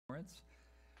warrants.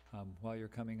 While you're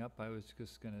coming up, I was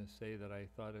just going to say that I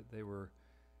thought it was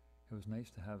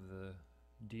nice to have the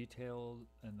detail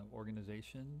and the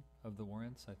organization of the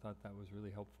warrants. I thought that was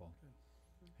really helpful. Okay.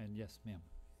 And yes, ma'am.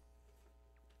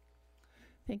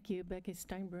 Thank you, Becky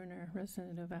Steinbruner,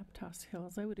 resident of Aptos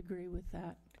Hills. I would agree with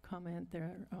that comment.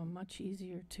 They're much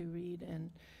easier to read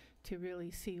and to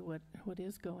really see what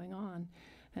is going on.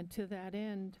 And to that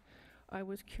end, I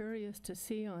was curious to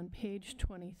see on page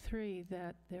 23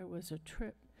 that there was a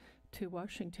trip to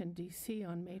Washington, D.C.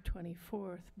 on May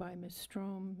 24th by Ms.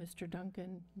 Strom, Mr.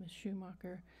 Duncan, Ms.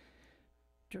 Schumacher,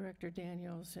 Director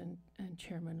Daniels, and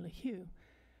Chairman LeHue.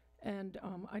 And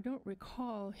I don't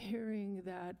recall hearing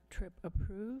that trip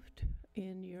approved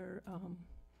in your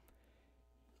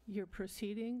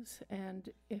proceedings. And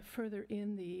if further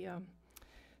in the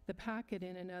packet,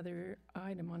 in another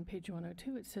item on page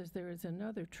 102, it says there is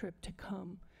another trip to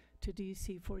come to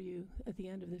DC for you at the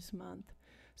end of this month.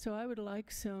 So I would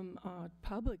like some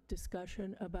public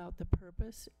discussion about the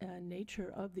purpose and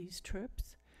nature of these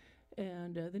trips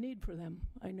and the need for them.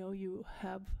 I know you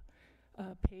have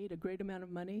paid a great amount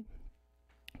of money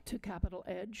to Capital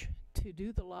Edge to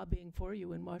do the lobbying for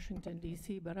you in Washington,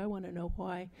 D.C., but I want to know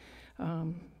why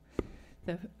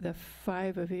the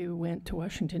five of you went to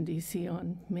Washington, D.C.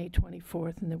 on May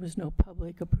 24th, and there was no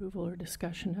public approval or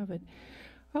discussion of it.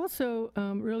 I also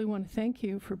really want to thank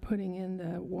you for putting in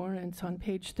the warrants on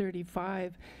page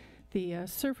 35, the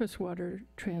surface water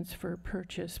transfer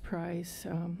purchase price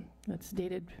that's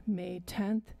dated May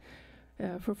 10th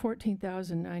for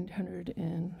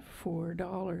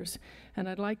 $14,904. And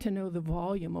I'd like to know the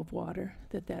volume of water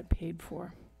that paid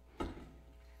for.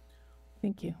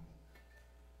 Thank you.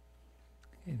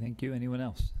 Okay, thank you. Anyone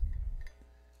else?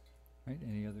 Right,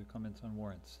 any other comments on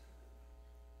warrants?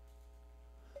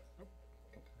 Nope.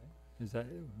 Okay. Is that,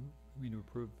 we need to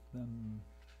approve them?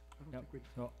 I don't Yep. think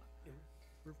So, we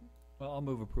approve. well, I'll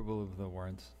move approval of the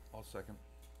warrants. I'll second.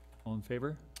 All in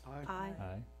favor? Aye.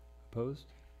 Aye.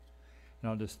 Opposed? And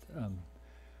I'll just,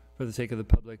 for the sake of the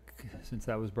public, since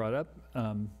that was brought up,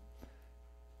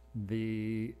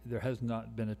 there has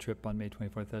not been a trip on May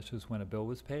 24th. That's just when a bill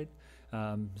was paid.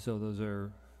 So those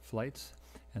are flights,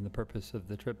 and the purpose of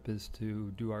the trip is to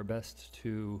do our best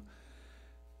to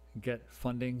get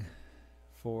funding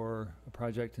for a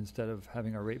project instead of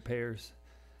having our ratepayers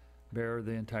bear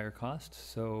the entire cost.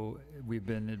 So we've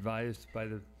been advised by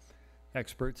the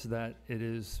experts that it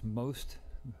is most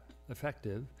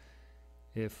effective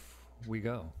if we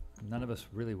go. None of us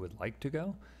really would like to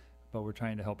go, but we're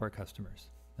trying to help our customers,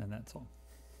 and that's all.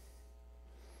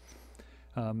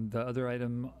 The other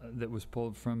item that was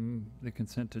pulled from the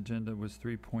consent agenda was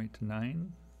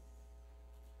 3.9.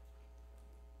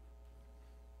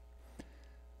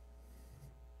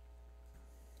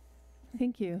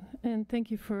 Thank you, and thank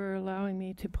you for allowing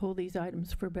me to pull these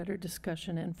items for better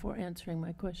discussion and for answering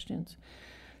my questions.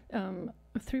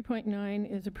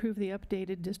 3.9 is approve the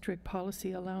updated district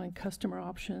policy allowing customer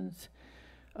options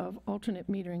of alternate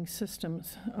metering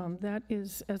systems. That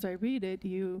is, as I read it,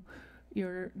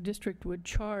 your district would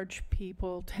charge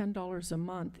people $10 a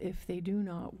month if they do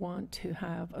not want to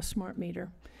have a smart meter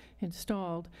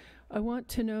installed. I want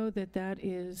to know that that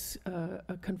is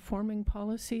a conforming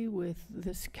policy with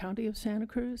this county of Santa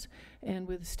Cruz and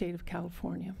with the state of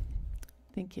California.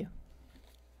 Thank you.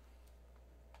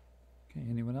 Okay,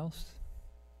 anyone else?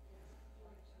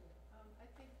 I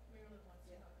think Marilyn wants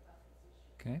to talk about this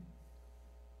issue. Okay.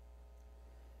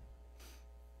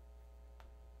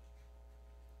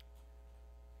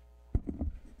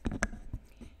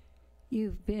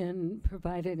 You've been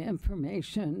provided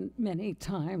information many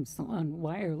times on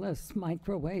wireless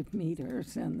microwave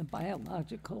meters and the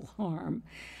biological harm.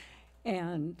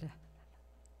 And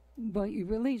what you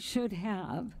really should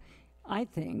have, I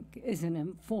think, is an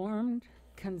informed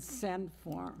consent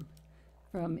form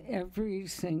from every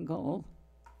single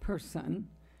person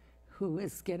who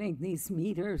is getting these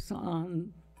meters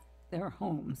on their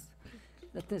homes,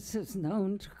 that this is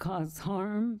known to cause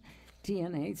harm,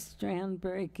 DNA strand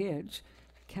breakage,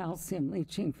 calcium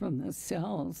leaching from the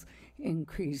cells,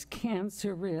 increased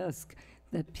cancer risk,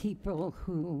 that people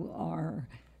who are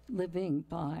living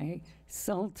by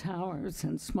cell towers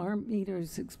and smart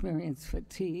meters experience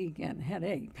fatigue and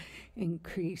headache,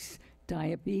 increased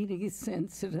diabetes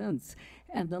incidence,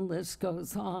 and the list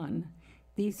goes on.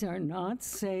 These are not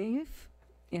safe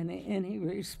in any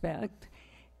respect,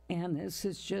 and this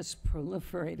is just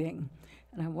proliferating.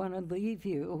 And I want to leave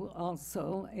you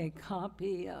also a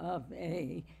copy of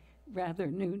a rather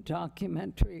new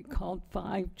documentary called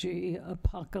 5G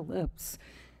Apocalypse,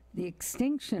 the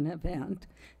Extinction Event,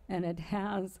 and it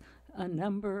has a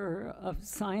number of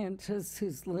scientists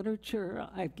whose literature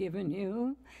I've given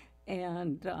you,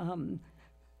 and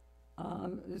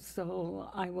so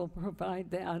I will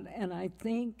provide that. And I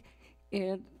think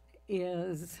it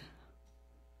is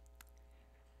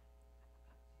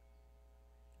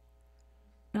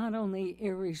not only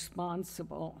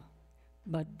irresponsible,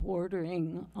 but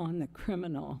bordering on the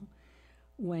criminal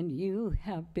when you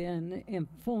have been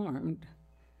informed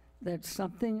that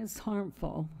something is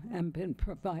harmful and been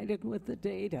provided with the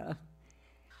data,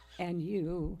 and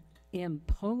you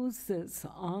impose this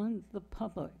on the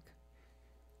public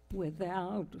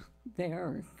without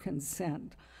their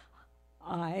consent.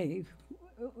 And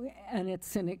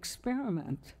it's an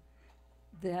experiment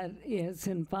that is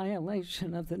in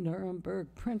violation of the Nuremberg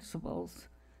principles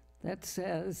that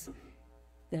says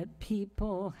that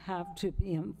people have to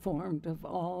be informed of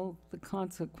all the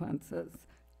consequences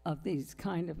of these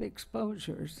kind of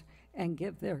exposures and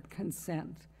give their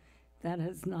consent. That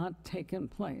has not taken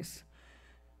place.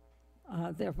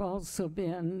 There have also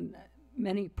been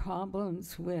many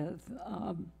problems with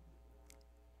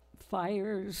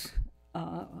fires,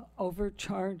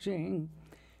 overcharging.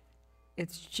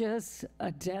 It's just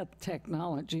a death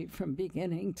technology from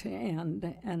beginning to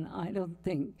end, and I don't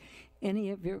think any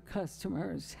of your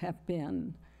customers have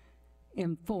been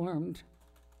informed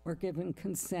or given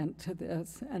consent to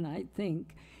this, and I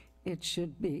think it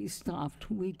should be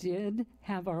stopped. We did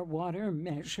have our water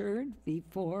measured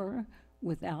before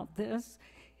without this,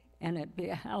 and it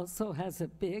also has a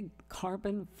big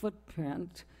carbon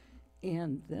footprint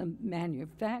in the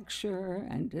manufacture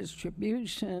and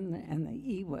distribution and the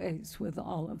e-waste with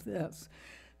all of this.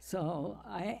 So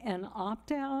an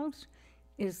opt-out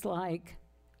is like,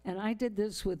 and I did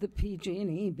this with the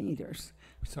PG&E meters.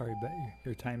 Sorry, but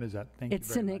your time is up. Thank you It's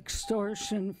very an much.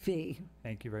 extortion fee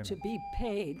Thank you very to much. be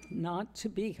paid, not to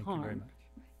be Thank you very harmed. much.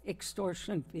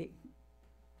 Extortion fee.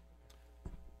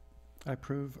 I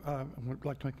approve, I would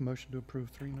like to make a motion to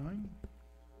approve 3.9.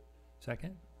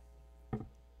 Second?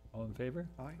 All in favor?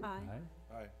 Aye. Aye.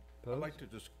 Hi. I'd Opposed? like to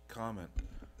just comment.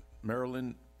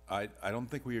 Marilyn, I don't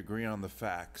think we agree on the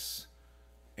facts,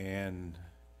 and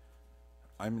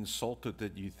I'm insulted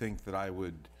that you think that I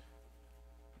would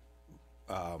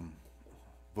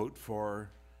vote for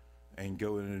and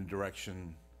go in a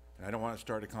direction, and I don't want to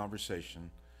start a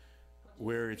conversation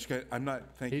where it's, I'm not,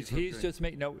 thank you for He's doing- just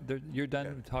no, you're done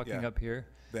Yeah, talking yeah. up here.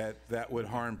 that would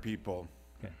harm people.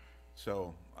 Okay.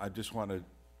 So I just want to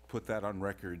put that on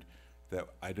record, that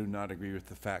I do not agree with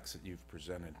the facts that you've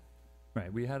presented.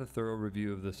 Right, we had a thorough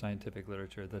review of the scientific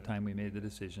literature at the time we made the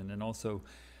decision, and also,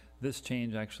 this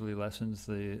change actually lessens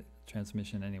the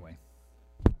transmission anyway.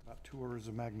 About 2 orders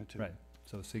of magnitude. Right,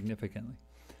 so significantly.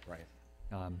 Right.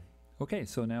 Okay,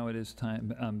 so now it is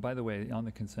time, by the way, on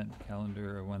the consent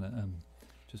calendar, I want to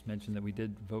just mention that we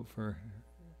did vote for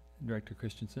Director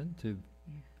Christensen to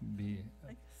be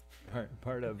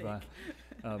part of the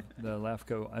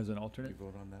LAFCO as an Did you alternate.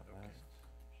 vote on that last?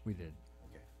 We did.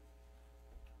 Okay.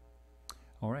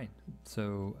 All right,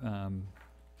 so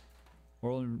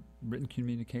oral and written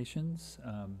communications,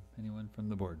 anyone from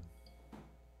the board?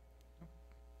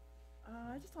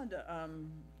 I just wanted to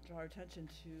draw our attention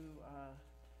to,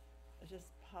 it just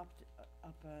popped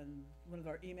up on one of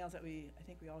our emails that I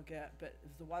think we all get, but it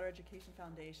was the Water Education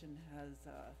Foundation has,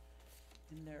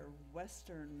 in their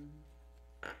Western,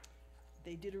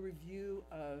 they did a review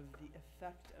of the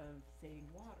effect of saving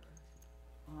water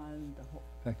on the whole,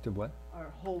 Effect of what? our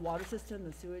whole water system,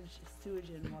 the sewage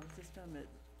and water system. It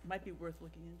might be worth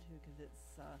looking into, because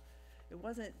it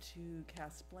wasn't to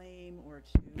cast blame or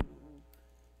to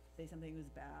say something was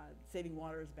bad, saving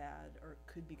water is bad or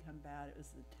could become bad. It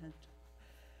was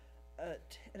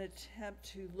an attempt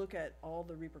to look at all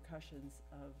the repercussions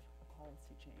of a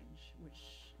policy change,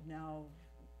 which now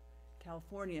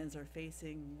Californians are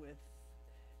facing with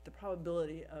the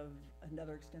probability of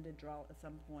another extended drought at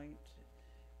some point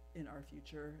in our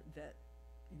future, that,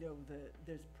 you know,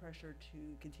 there's pressure to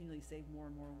continually save more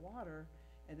and more water,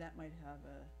 and that might have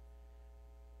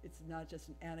it's not just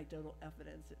an anecdotal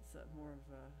evidence, it's more of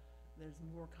there's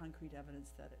more concrete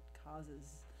evidence that it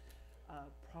causes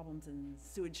problems in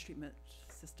sewage treatment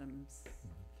systems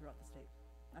throughout the state.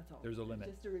 That's all. There's a limit.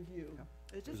 Just a review.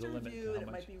 Yeah. It's There's just a a limit to review, how and it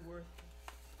much. might be worth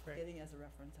Great. getting as a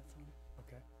reference, that's all.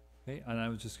 Okay, and I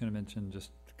was just going to mention,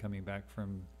 just coming back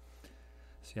from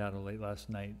Seattle late last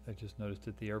night, I just noticed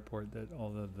at the airport that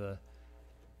all of the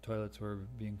toilets were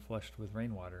being flushed with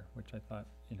rainwater, which I thought,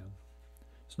 you know,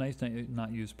 it's nice to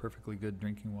not use perfectly good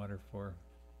drinking water for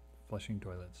flushing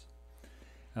toilets.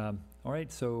 All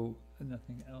right, so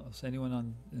nothing else.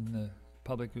 Anyone in the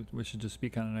public who wishes to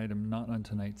speak on an item not on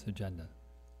tonight's agenda?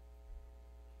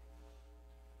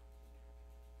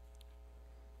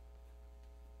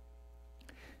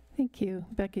 Thank you,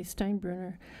 Becky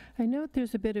Steinbruner. I note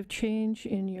there's a bit of change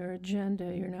in your agenda.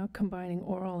 You're now combining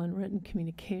oral and written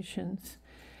communications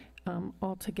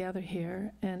all together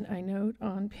here. And I note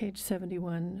on page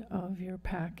 71 of your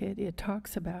packet, it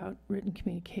talks about written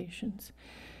communications.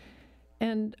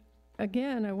 And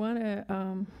again, I want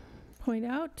to point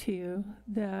out to you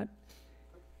that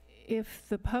if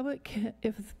the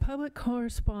public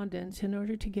correspondence, in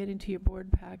order to get into your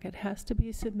board packet, has to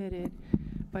be submitted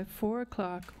by 4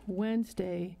 o'clock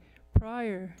Wednesday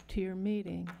prior to your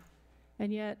meeting,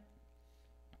 and yet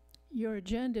your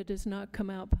agenda does not come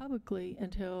out publicly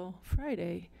until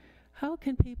Friday, how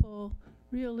can people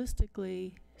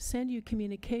realistically send you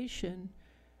communication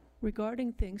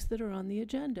regarding things that are on the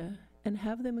agenda and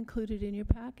have them included in your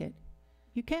packet?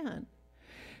 You can.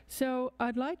 So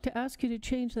I'd like to ask you to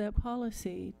change that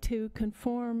policy to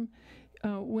conform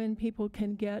when people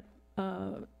can get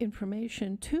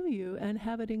information to you and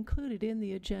have it included in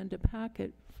the agenda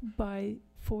packet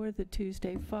for the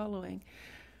Tuesday following.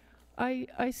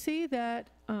 I see that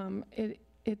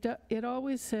it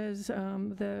always says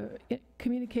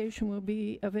communication will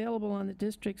be available on the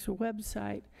district's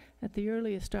website at the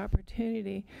earliest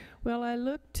opportunity. Well, I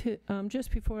looked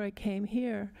just before I came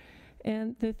here,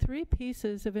 and the 3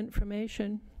 pieces of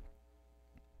information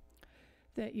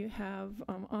that you have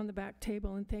on the back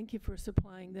table, and thank you for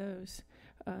supplying those,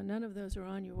 none of those are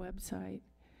on your website.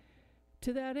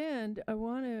 To that end, I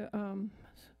want to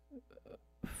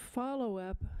follow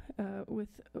up with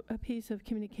a piece of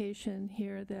communication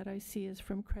here that I see is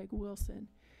from Craig Wilson.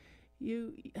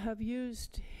 You have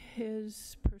used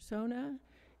his persona,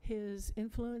 his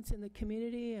influence in the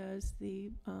community as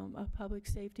a public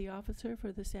safety officer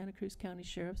for the Santa Cruz County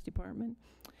Sheriff's Department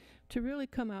to really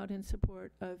come out in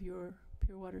support of your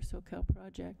Pure Water Soquel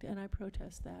project, and I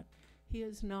protest that. He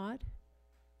is not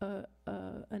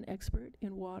an expert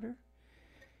in water.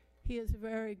 He is a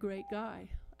very great guy.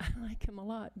 I like him a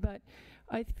lot, but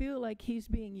I feel like he's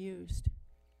being used,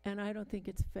 and I don't think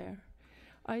it's fair.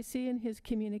 I see in his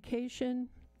communication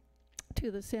to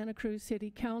the Santa Cruz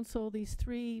City Council, these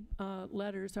 3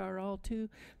 letters are all to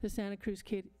the Santa Cruz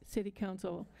City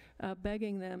Council,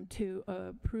 begging them to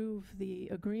approve the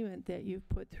agreement that you've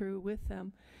put through with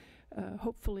them,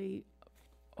 hopefully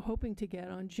hoping to get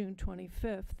on June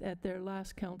 25th at their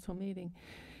last council meeting.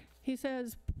 He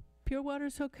says, Pure Water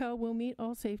Soquel will meet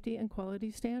all safety and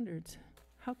quality standards.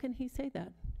 How can he say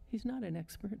that? He's not an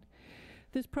expert.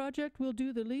 This project will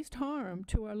do the least harm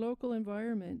to our local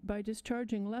environment by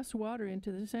discharging less water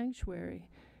into the sanctuary.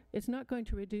 It's not going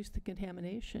to reduce the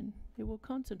contamination. It will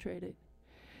concentrate it.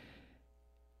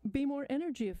 Be more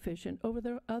energy efficient over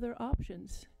the other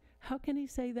options. How can he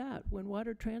say that when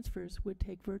water transfers would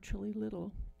take virtually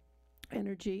little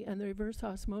energy and the reverse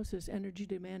osmosis energy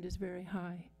demand is very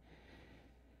high?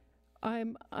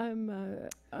 I'm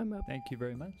Thank you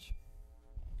very much.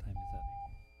 Time is up.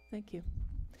 Thank you.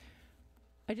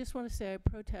 I just want to say I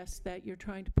protest that you're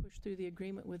trying to push through the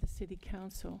agreement with the city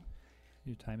council.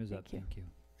 Your time is up. Thank you. Thank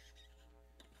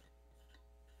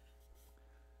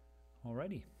you.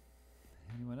 Alrighty.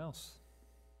 Anyone else?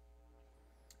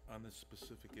 On this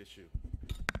specific issue.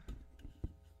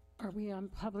 Are we on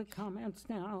public comments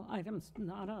now? Items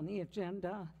not on the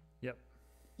agenda? Yep.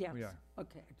 Yes. We are.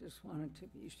 Okay, I just wanted to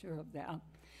be sure of that.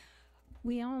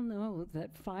 We all know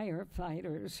that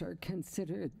firefighters are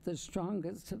considered the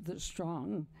strongest of the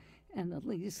strong and the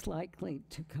least likely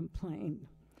to complain.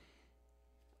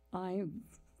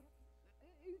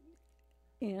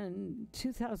 In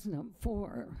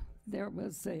 2004, there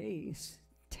was a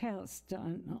test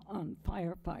done on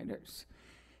firefighters,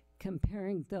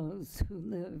 comparing those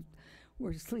who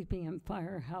were sleeping in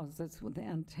firehouses with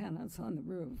antennas on the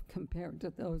roof compared to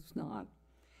those not.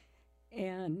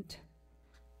 And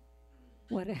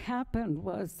what happened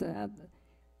was that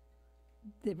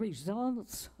the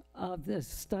results of this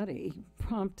study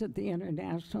prompted the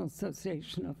International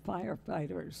Association of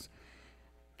Firefighters,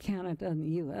 Canada and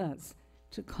the US,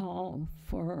 to call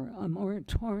for a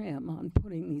moratorium on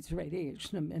putting these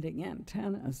radiation-emitting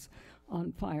antennas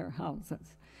on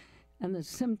firehouses. And the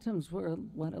symptoms were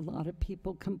what a lot of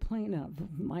people complain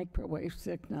of, microwave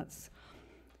sickness.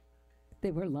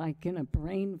 They were like in a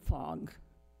brain fog,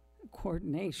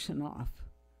 coordination off,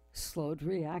 slowed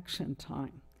reaction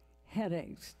time,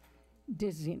 headaches,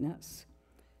 dizziness.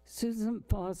 Susan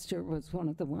Foster was one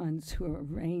of the ones who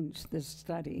arranged this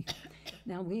study.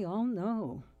 Now, we all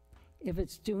know if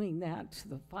it's doing that to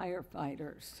the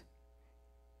firefighters,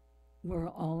 we're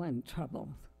all in trouble.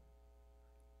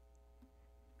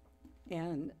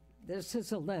 And this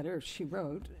is a letter she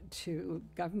wrote to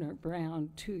Governor Brown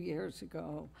 2 years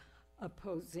ago,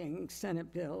 opposing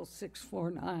Senate Bill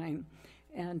 649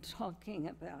 and talking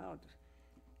about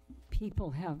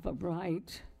people have a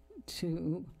right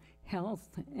to health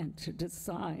and to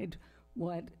decide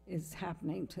what is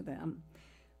happening to them.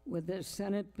 With the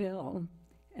Senate bill,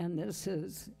 and this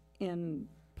is in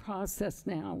process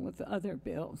now with other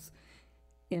bills,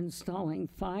 installing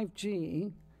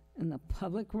 5G in the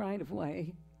public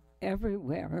right-of-way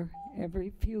everywhere, every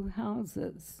few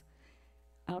houses,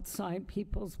 outside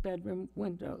people's bedroom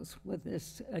windows with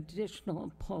this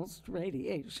additional pulsed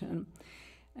radiation.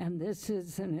 And this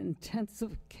is an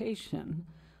intensification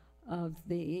of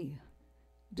the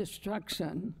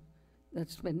destruction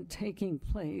that's been taking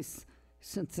place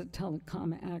since the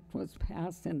Telecom Act was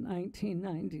passed in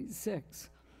 1996.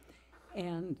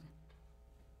 And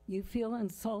you feel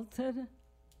insulted?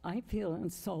 I feel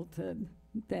insulted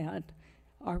that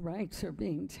our rights are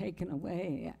being taken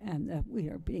away and that we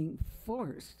are being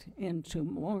forced into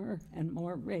more and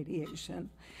more radiation,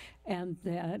 and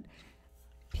that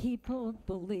people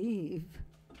believe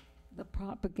the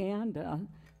propaganda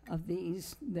of the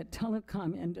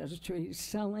telecom industry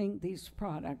selling these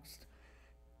products.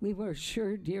 We were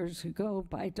assured years ago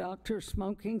by doctors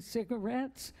smoking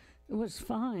cigarettes, it was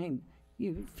fine.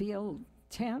 You feel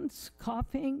tense,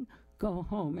 coughing, go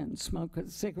home and smoke a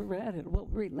cigarette, it will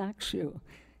relax you.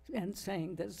 And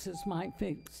saying, this is my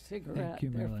favorite cigarette, Thank you,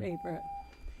 their Marilyn. favorite.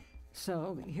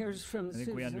 So here's from I think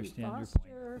Susan we understand your point.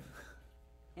 Foster.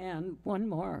 And one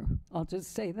more, I'll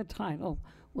just say the title.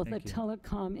 Will the Thank you.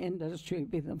 telecom industry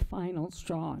be the final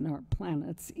straw in our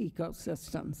planet's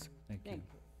ecosystems? Thank you. Thank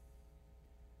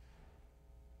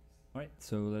All right,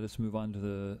 so let us move on to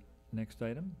the next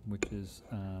item, which is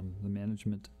the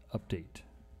management update.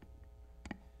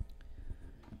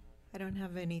 I don't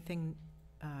have anything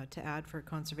to add for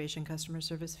conservation customer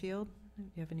service field. Do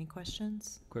you have any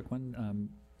questions? Quick one.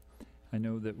 I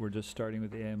know that we're just starting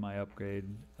with the AMI upgrade.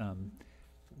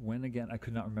 When again, I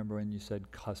could not remember when you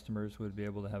said customers would be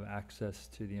able to have access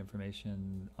to the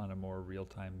information on a more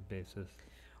real-time basis.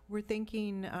 We're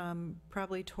thinking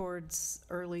probably towards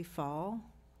early fall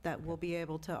that we'll be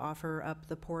able to offer up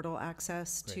the portal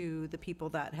access Great. to the people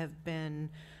that have been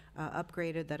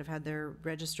upgraded, that have had their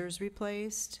registers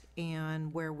replaced,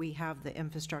 and where we have the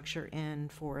infrastructure in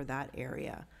for that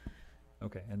area.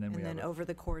 Okay, and then we And have then a- over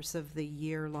the course of the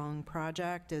year-long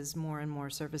project, as more and more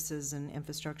services and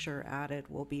infrastructure are added,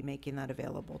 we'll be making that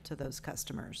available to those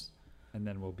customers. and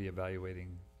then we'll be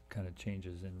evaluating kind of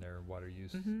changes in their water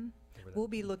use. over that We'll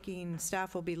be time. looking,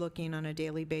 staff will be looking on a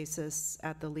daily basis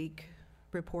at the leak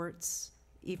reports,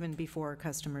 even before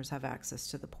customers have access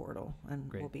to the portal, and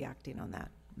we'll Great. be acting on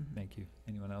that. Mhm. Thank you.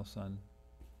 Anyone else on?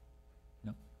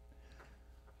 No?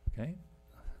 Okay,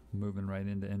 moving right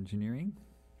into engineering.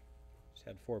 Just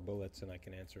had 4 bullets, and I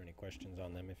can answer any questions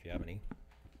on them if you have any.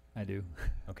 I do.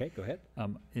 Okay, go ahead.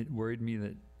 It worried me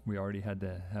that we already had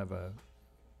to have a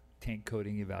tank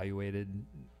coating evaluated,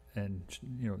 and,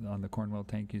 on the Cornwall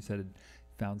tank, you said it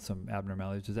found some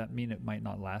abnormalities. Does that mean it might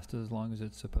not last as long as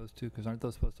it's supposed to? Because aren't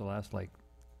those supposed to last like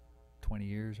 20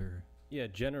 years or? Yeah,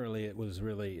 generally it was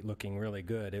really looking really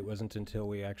good. It wasn't until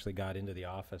we actually got into the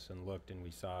office and looked and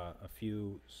we saw a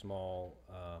few small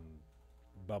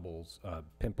bubbles,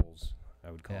 pimples,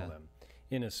 I would call Yeah. them,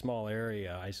 in a small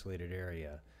area, isolated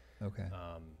area. Okay.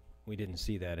 We didn't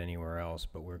see that anywhere else,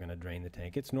 but we're going to drain the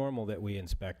tank. It's normal that we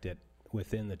inspect it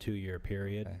within the 2-year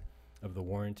period Okay. of the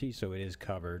warranty, so it is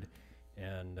covered.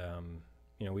 And,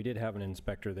 we did have an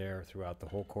inspector there throughout the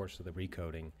whole course of the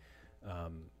recoating.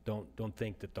 Don't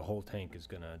think that the whole tank is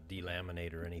going to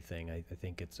delaminate or anything. I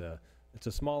think it's a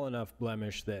small enough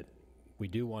blemish that we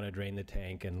do want to drain the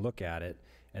tank and look at it,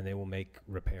 and they will make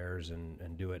repairs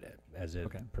and do it as a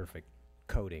Okay. perfect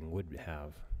coating would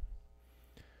have.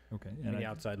 Okay. And the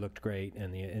outside looked great,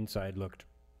 and the inside looked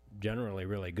generally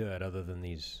really good, other than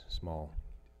these small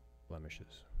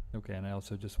blemishes. Okay, and I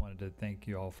also just wanted to thank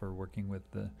you all for working with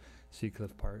the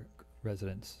Seacliff Park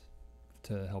residents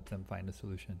to help them find a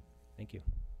solution. Thank you.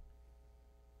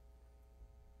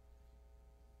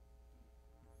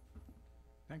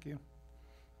 Thank you.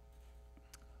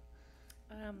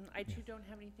 I too don't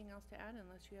have anything else to add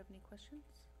unless you have any questions.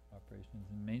 Operations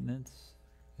and maintenance.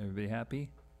 Everybody happy?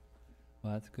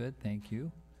 Well, that's good. Thank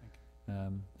you.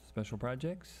 Special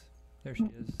projects. There she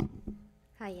is.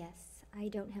 Hi, yes. I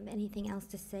don't have anything else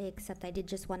to say, except I did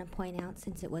just want to point out,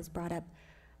 since it was brought up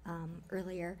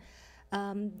earlier,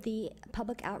 the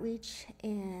public outreach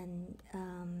and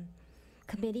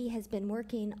committee has been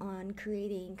working on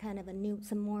creating kind of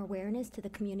some more awareness to the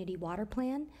community water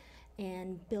plan,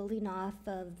 and building off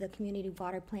of the community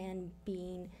water plan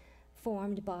being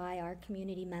formed by our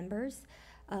community members.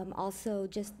 Also,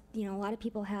 just, a lot of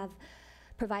people have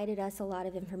provided us a lot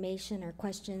of information or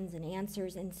questions and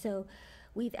answers, and so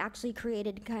we've actually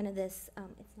created kind of this,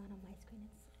 it's not on my screen,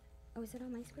 oh, is it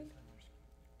on my screen?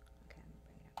 Okay, I'm gonna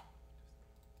bring it up.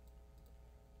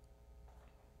 Oh,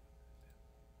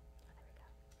 there we go.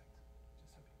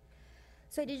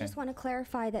 So I did just want to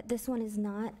clarify that this one is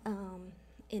not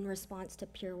in response to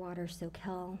Pure Water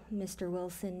Soquel. Mr.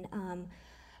 Wilson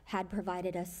had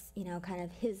provided us, kind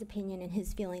of his opinion and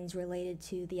his feelings related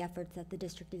to the efforts that the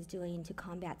district is doing to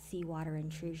combat seawater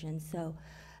intrusion. So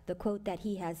the quote that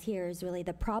he has here is really,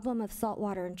 "The problem of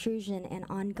saltwater intrusion and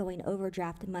ongoing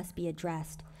overdraft must be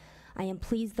addressed. I am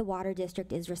pleased the Water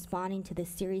District is responding to this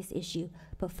serious issue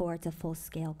before it's a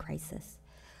full-scale crisis."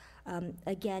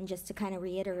 Again, just to kind of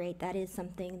reiterate, that is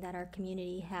something that our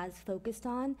community has focused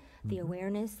on, the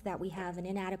awareness that we have an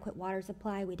inadequate water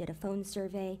supply. We did a phone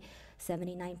survey,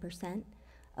 79%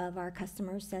 of our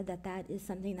customers said that that is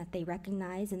something that they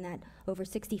recognize, and that over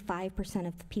 65%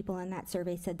 of the people in that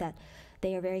survey said that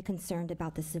they are very concerned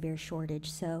about the severe shortage.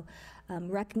 So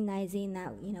recognizing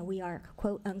that, we are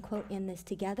quote unquote in this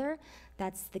together,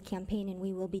 that's the campaign, and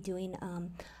we will be doing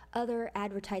other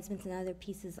advertisements and other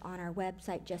pieces on our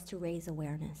website just to raise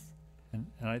awareness. And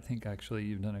I think actually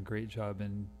you've done a great job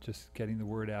in just getting the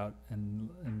word out and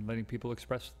letting people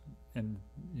express and,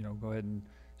 go ahead and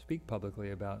speak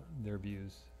publicly about their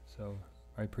views. So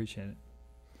I appreciate it.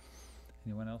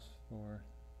 Anyone else? Or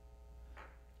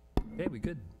okay, we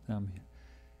good.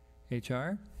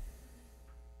 HR?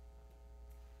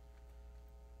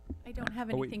 I don't have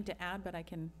Oh, wait. anything to add, but I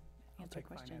can I'll answer take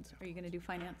questions. finance. Are you going to do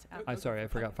finance? I'm sorry, I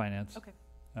forgot finance. Okay.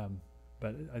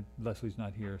 But Leslie's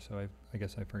not here, so I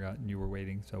guess I forgot and you were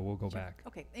waiting, so we'll go Sure. back.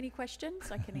 Okay, any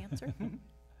questions I can answer?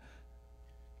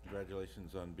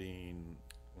 Congratulations on being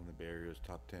one of the Bay Area's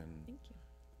top 10 Thank you.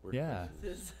 workplaces. Yeah.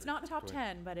 It's not top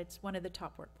 10, but it's one of the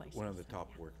top workplaces. One of the so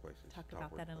top yeah. workplaces. Talk top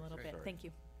about that in a little workplaces, bit. sorry. Thank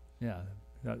you. Yeah,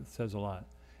 that says a lot.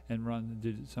 And Ron,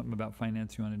 did something about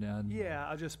finance you wanted to add? Yeah,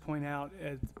 I'll just point out,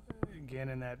 again,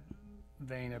 in that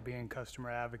vein of being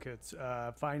customer advocates,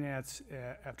 finance,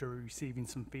 after receiving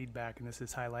some feedback, and this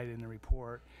is highlighted in the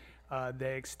report,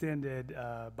 they extended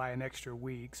by an extra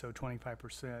week, so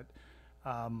 25%,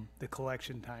 the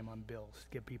collection time on bills,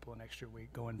 give people an extra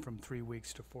week, going from 3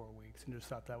 weeks to 4 weeks, and just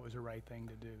thought that was the right thing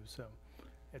to do. So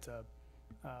it's a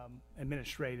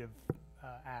administrative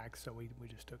act, so we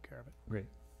just took care of it. Great.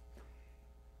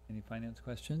 Any finance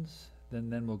questions?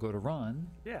 Then we'll go to Ron.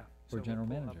 Yeah. Or so general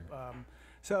we'll pull manager. up,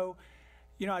 so,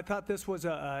 I thought this was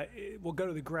we'll go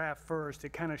to the graph first.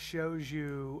 It kind of shows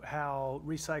you how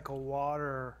recycled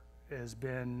water has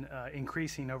been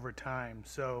increasing over time.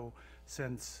 So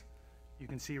since you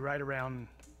can see right around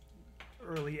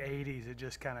early 80s, it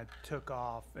just kind of took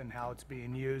off and how it's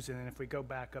being used. And then if we go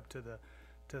back up to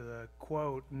the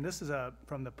quote, and this is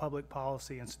from the Public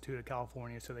Policy Institute of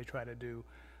California, so they try to do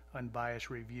unbiased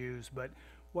reviews. But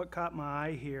what caught my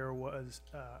eye here was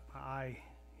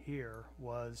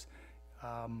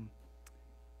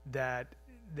that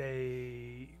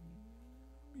they're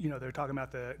talking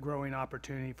about the growing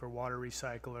opportunity for water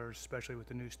recyclers, especially with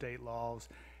the new state laws.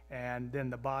 And then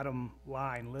the bottom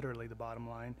line, literally the bottom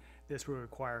line, this will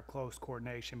require close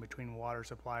coordination between water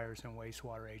suppliers and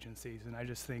wastewater agencies. And I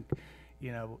just think,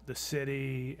 the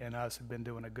city and us have been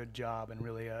doing a good job, and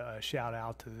really a shout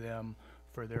out to them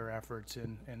for their efforts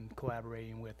in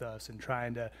collaborating with us and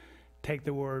trying to take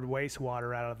the word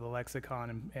wastewater out of the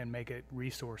lexicon and make it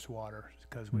resource water,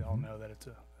 because we all know that it's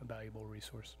a valuable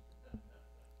resource.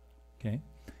 Okay.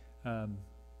 And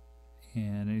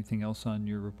anything else on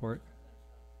your report?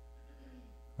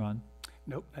 Ron?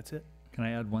 Nope, that's it. Can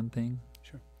I add one thing?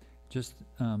 Sure. Just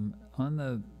on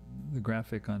the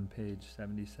graphic on page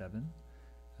 77,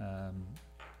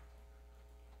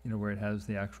 where it has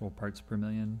the actual parts per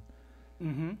million.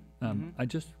 I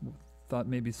just thought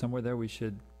maybe somewhere there we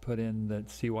should put in that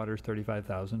seawater is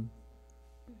 35,000,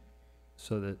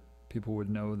 so that people would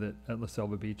know that at La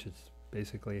Selva Beach it's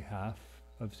basically half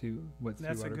of what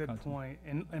That's a seawater good content. point.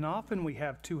 And often we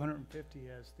have 250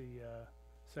 as the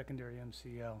secondary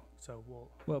MCL, so we'll.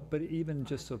 Well, but even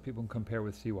just so people can compare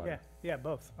with seawater. Yeah,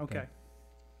 both. Okay.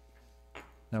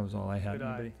 That was all I had. Good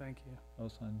eye. Anybody Thank you.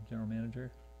 else on general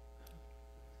manager?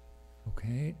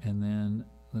 Okay, and then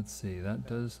let's see, that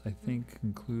does, I think,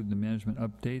 conclude the management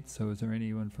update. So is there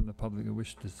anyone from the public who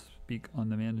wishes to speak on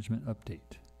the management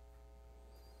update?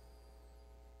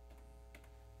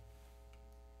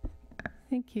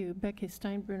 Thank you. Becky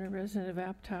Steinbruner, resident of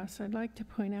Aptos. I'd like to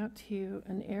point out to you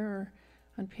an error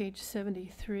on page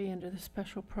 73 under the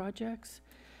special projects,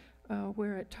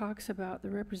 where it talks about the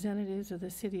representatives of the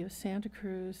city of Santa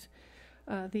Cruz.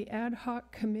 The ad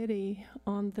hoc committee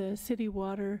on the City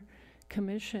Water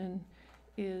Commission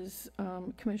is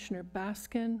Commissioner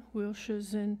Baskin,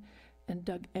 Wilshusen, and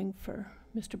Doug Engfer.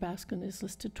 Mr. Baskin is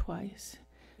listed twice,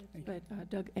 but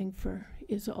Doug Engfer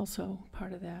is also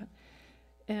part of that.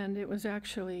 And it was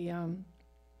actually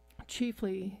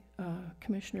chiefly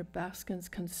Commissioner Baskin's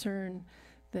concern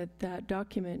that that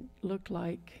document looked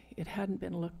like it hadn't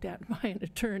been looked at by an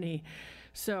attorney.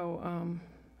 So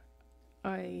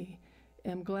I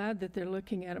am glad that they're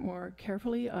looking at it more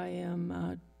carefully. I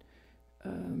am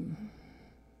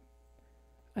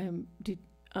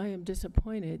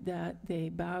disappointed that they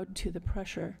bowed to the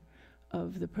pressure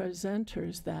of the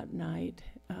presenters that night.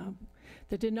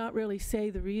 That did not really say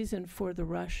the reason for the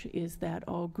rush is that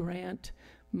all grant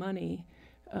money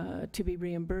to be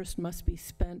reimbursed must be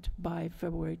spent by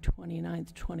February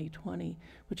 29th, 2020,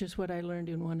 which is what I learned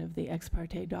in one of the ex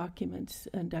parte documents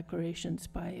and declarations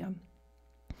by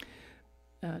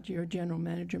your general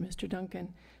manager, Mr.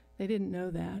 Duncan. They didn't know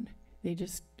that. They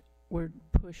just were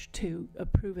pushed to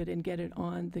approve it and get it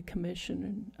on the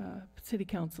commission and city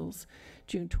council's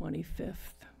June 25th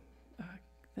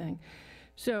thing.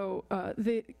 So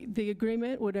the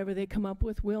agreement, whatever they come up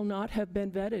with, will not have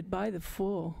been vetted by the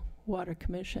full Water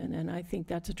Commission, and I think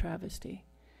that's a travesty.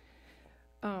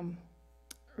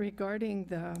 Regarding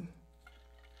the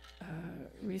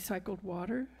recycled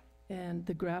water and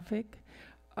the graphic,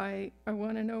 I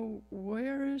want to know,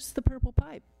 where's the purple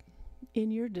pipe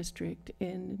in your district?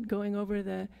 In going over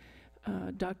the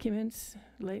documents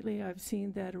lately, I've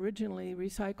seen that originally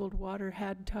recycled water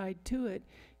had tied to it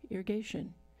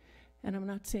irrigation, and I'm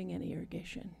not seeing any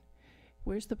irrigation.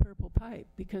 Where's the purple pipe?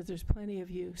 Because there's plenty of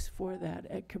use for that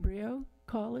at Cabrillo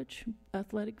College,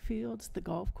 athletic fields, the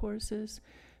golf courses,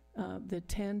 the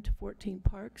 10 to 14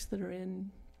 parks that are in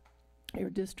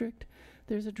your district.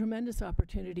 There's a tremendous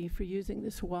opportunity for using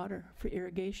this water for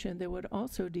irrigation that would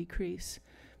also decrease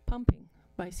pumping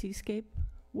by Seascape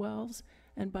wells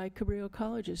and by Cabrillo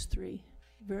College's 3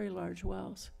 very large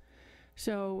wells.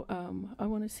 So I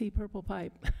want to see purple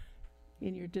pipe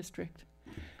in your district.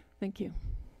 Thank you.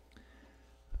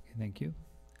 Okay, thank you.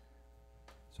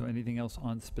 So anything else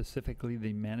on specifically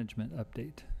the management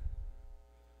update?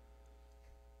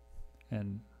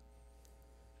 And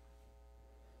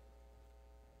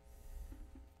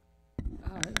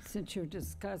since you're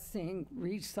discussing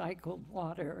recycled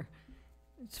water,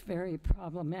 it's very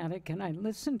problematic. And I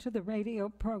listened to the radio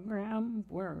program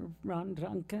where Ron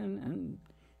Duncan and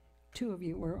 2 of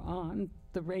you were on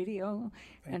the radio,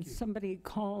 and somebody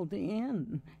called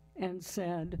in and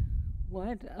said,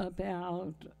 what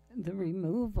about the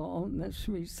removal in this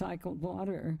recycled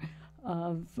water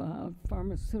of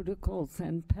pharmaceuticals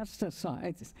and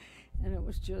pesticides? And it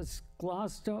was just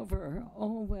glossed over.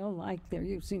 Oh, well, like they're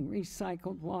using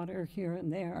recycled water here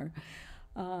and there.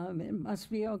 It must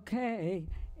be okay.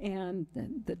 And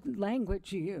the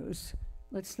language you use,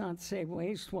 let's not say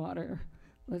wastewater,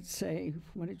 let's say,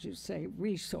 what did you say,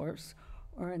 resource,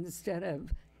 or instead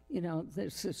of, you know,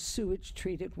 this is sewage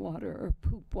treated water or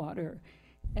poop water,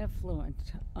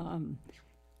 effluent.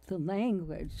 The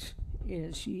language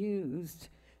is used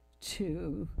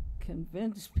to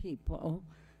convince people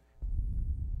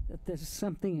that this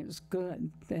something is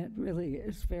good that really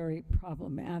is very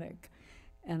problematic.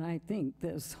 And I think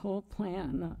this whole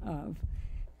plan of,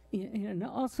 and it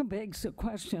also begs the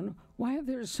question, why are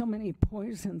there so many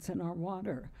poisons in our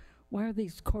water? Why are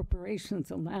these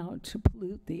corporations allowed to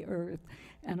pollute the earth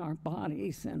and our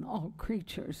bodies and all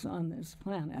creatures on this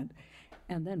planet?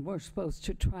 And then we're supposed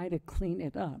to try to clean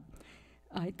it up.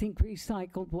 I think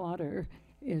recycled water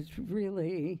is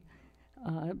really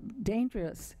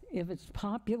dangerous. If it's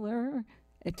popular,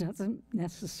 it doesn't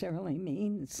necessarily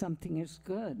mean something is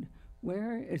good.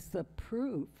 Where is the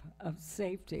proof of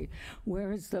safety?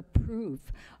 Where is the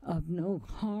proof of no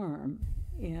harm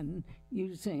in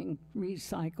using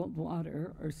recycled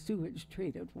water or sewage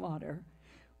treated water?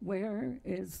 Where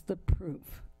is the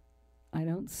proof? I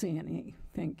don't see any.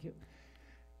 Thank you.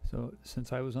 so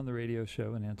since I was on the radio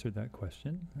show and answered that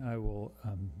question, I will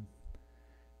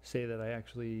say that I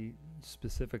actually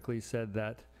specifically said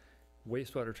that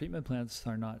wastewater treatment plants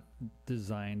are not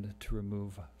designed to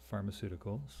remove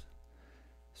pharmaceuticals.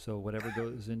 So whatever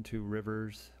goes into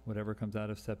rivers, whatever comes out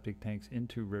of septic tanks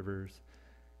into rivers,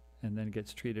 and then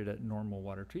gets treated at normal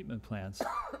water treatment plants,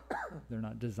 they're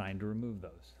not designed to remove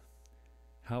those.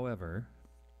 However,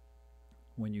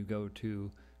 when you go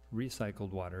to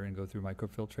recycled water and go through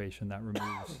microfiltration, that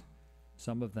removes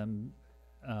some of them,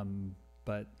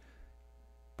 but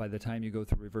by the time you go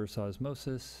through reverse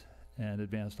osmosis and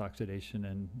advanced oxidation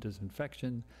and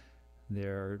disinfection,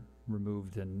 they're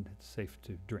removed and it's safe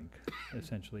to drink,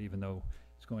 essentially, even though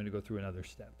it's going to go through another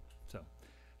step. So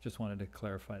just wanted to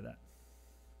clarify that.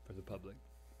 for the public,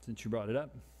 since you brought it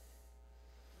up.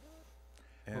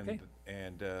 Okay.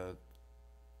 And the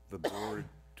board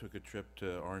took a trip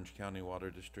to Orange County Water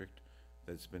District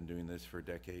that's been doing this for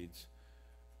decades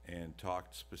and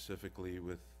talked specifically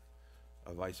with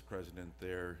a vice president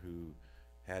there who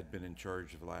had been in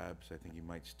charge of labs. I think he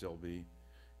might still be.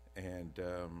 And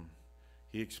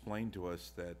he explained to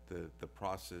us that the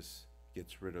process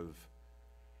gets rid of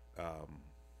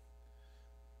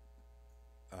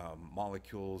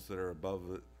molecules that are above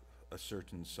a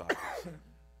certain size.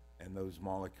 And those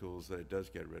molecules that it does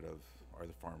get rid of are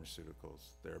the pharmaceuticals.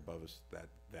 They're above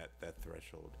that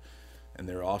threshold. And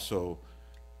they're also,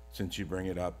 since you bring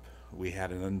it up, we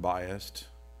had an unbiased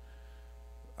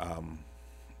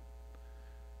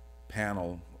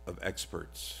panel of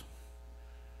experts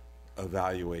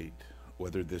evaluate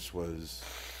whether this was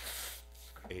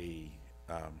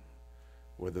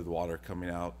whether the water coming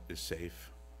out is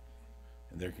safe.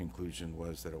 And their conclusion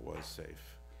was that it was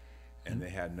safe. And they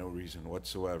had no reason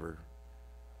whatsoever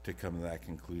to come to that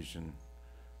conclusion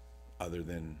other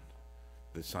than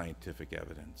the scientific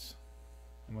evidence.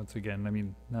 And once again, I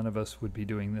mean, none of us would be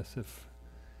doing this if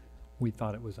we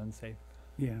thought it was unsafe.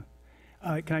 Yeah.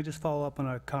 Can I just follow up on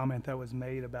a comment that was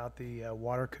made about the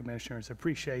water commissioners?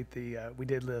 Appreciate we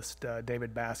did list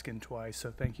David Baskin twice,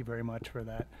 so thank you very much for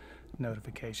that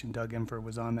notification. Doug Imfer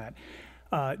was on that.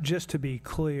 Just to be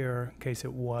clear, in case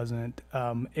it wasn't,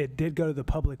 it did go to the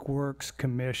Public Works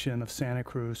Commission of Santa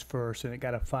Cruz first, and it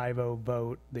got a 5-0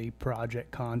 vote, the project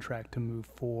contract to move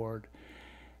forward.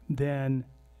 Then,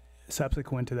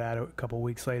 subsequent to that, a couple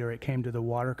weeks later, it came to the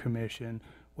Water Commission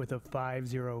with a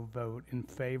 5-0 vote in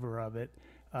favor of it,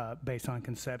 based on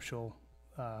conceptual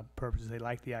purposes. They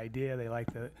liked the idea, they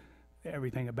liked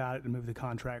everything about it to move the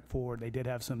contract forward. They did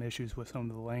have some issues with some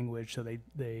of the language, so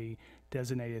they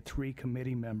designated 3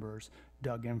 committee members,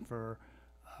 Doug Imfer,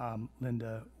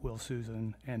 Linda Will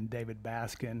Susan, and David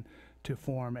Baskin, to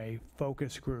form a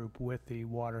focus group with the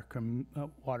water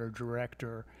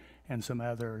director and some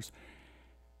others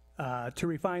to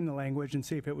refine the language and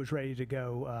see if it was ready to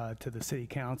go to the city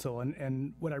council.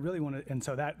 And what I really wanted, and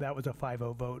so that was a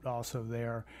 5-0 vote also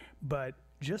there, but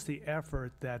just the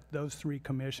effort that those 3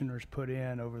 commissioners put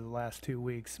in over the last 2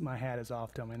 weeks, my hat is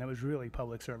off to them. And it was really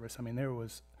public service. I mean, there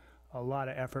was a lot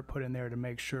of effort put in there to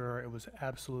make sure it was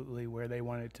absolutely where they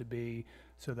wanted it to be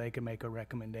so they could make a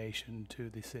recommendation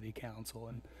to the city council.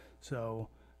 And so,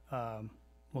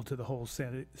 well, to the whole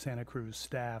Santa Cruz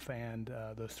staff and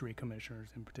those 3 commissioners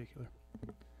in particular.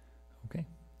 Okay.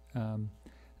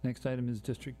 Next item is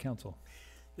district council.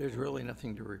 There's really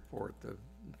nothing to report. The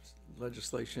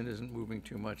legislation isn't moving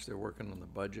too much. They're working on the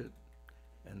budget,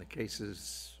 and the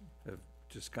cases have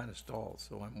just kind of stalled,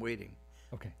 so I'm waiting.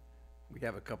 Okay. We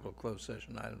have a couple of closed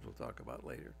session items we'll talk about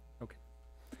later. Okay.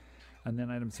 And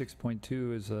then item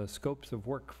 6.2 is scopes of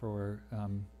work for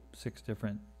 6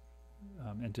 different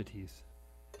entities.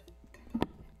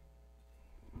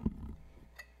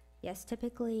 Yes,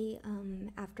 typically,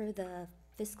 after the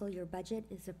fiscal year budget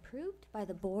is approved by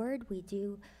the board, we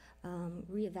do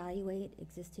reevaluate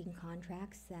existing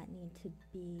contracts that need to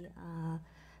be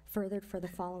furthered for the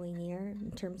following year.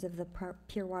 In terms of the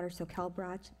Pure Water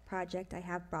Soquel project, I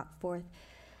have brought forth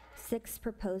 6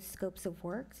 proposed scopes of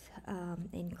works,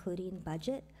 including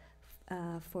budget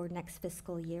for next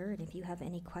fiscal year. And if you have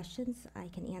any questions, I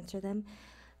can answer them.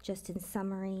 Just in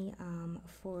summary,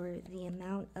 for the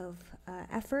amount of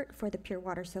effort for the Pure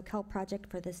Water Soquel project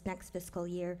for this next fiscal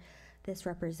year, this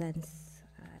represents,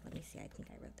 let me see, I think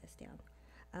I wrote this down,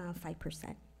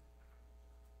 5%.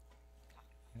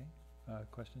 Okay.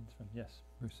 Questions from, yes,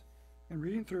 Bruce? And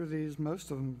reading through these, most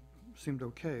of them seemed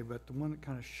okay, but the one that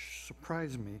kind of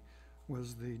surprised me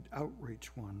was the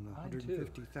outreach one. The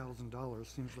 $150,000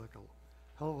 seems like a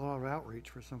hell of a lot of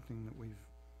outreach for something that we've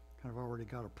kind of already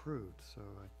got approved. So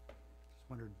I just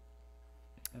wondered.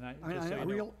 And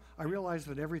I realize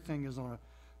that everything is on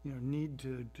a need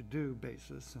to do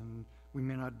basis, and we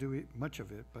may not do much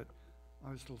of it, but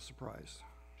I was still surprised.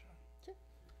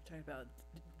 Talking about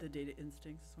the data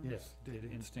instincts one? Yes, data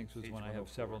instincts was one I have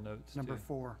several notes. Number to.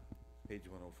 4. Page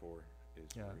 104 is.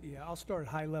 Yeah, I'll start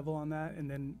high level on that, and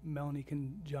then Melanie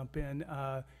can jump in.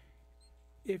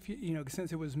 If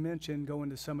since it was mentioned, go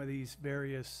into some of these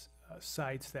various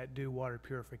sites that do water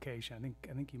purification.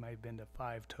 I think you might have been to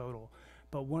 5 total,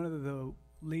 but one of the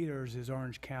leaders is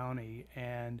Orange County,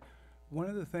 and one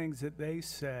of the things that they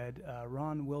said,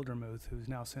 Ron Wildermuth, who's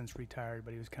now since retired,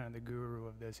 but he was kind of the guru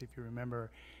of this, if you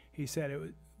remember, he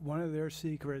said one of their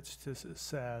secrets to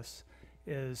success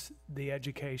is the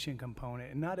education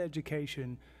component, and not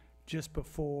education just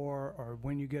before or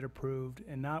when you get approved,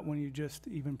 and not when you just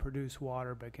even produce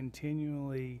water, but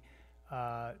continually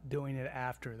doing it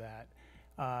after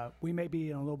that. We may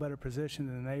be in a little better position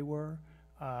than they were,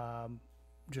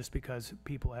 just because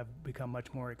people have become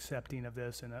much more accepting of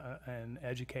this and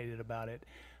educated about it.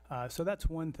 So that's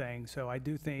one thing. So I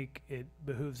do think it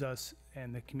behooves us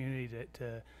and the community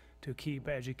to keep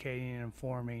educating and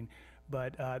informing.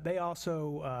 But they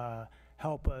also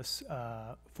help us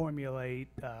formulate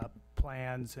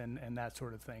plans and that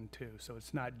sort of thing too. So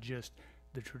it's not just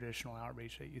the traditional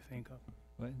outreach that you think of.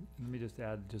 Let me just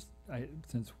add,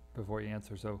 since before you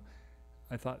answer, so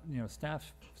I thought,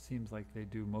 staff seems like they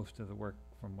do most of the work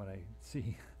from what I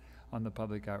see on the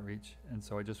public outreach. And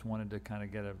so I just wanted to kind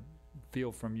of get a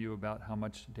feel from you about how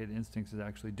much Data Instincts is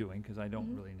actually doing, because I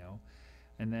don't really know.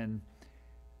 And then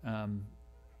on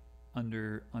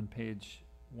page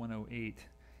 108,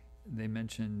 they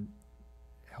mention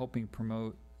helping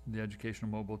promote the educational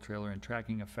mobile trailer and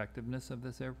tracking effectiveness of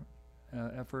this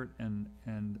effort,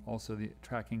 and also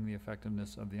tracking the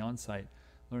effectiveness of the on-site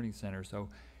learning center. So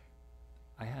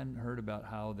I hadn't heard about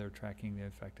how they're tracking the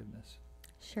effectiveness.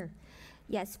 Sure.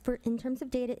 Yes, in terms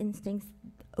of Data Instincts,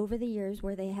 over the years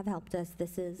where they have helped us,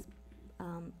 this is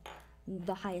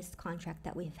the highest contract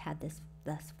that we've had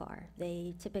thus far.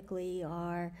 They typically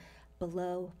are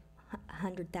below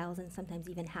 100,000, sometimes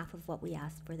even half of what we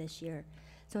asked for this year.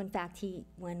 So in fact,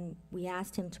 when we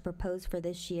asked him to propose for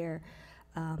this year,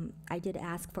 I did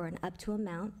ask for an up to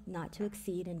amount, not to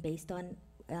exceed, and based on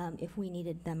if we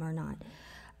needed them or not.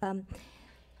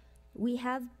 We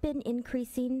have been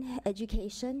increasing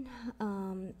education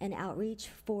and outreach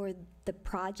for the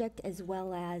project as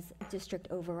well as district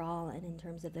overall, and in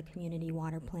terms of the community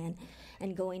water plan.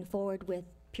 And going forward with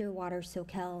Pure Water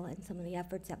Soquel and some of the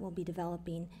efforts that we'll be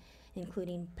developing,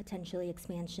 including potentially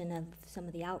expansion of some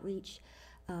of the outreach,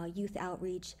 youth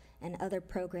outreach, and other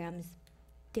programs,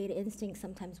 Data Instinct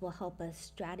sometimes will help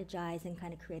us strategize and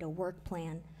kind of create a work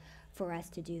plan for us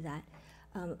to do that.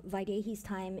 Videhi's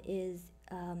time is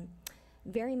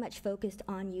very much focused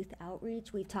on youth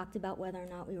outreach. We've talked about whether or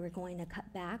not we were going to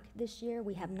cut back this year.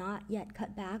 We have not yet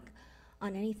cut back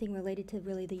on anything related to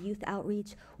really the youth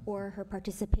outreach or her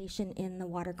participation in the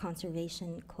Water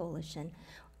Conservation Coalition.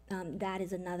 That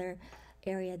is another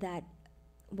area that,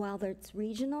 while it's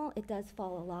regional, it does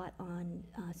fall a lot on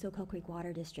Soquel Creek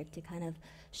Water District to kind of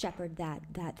shepherd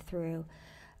that through.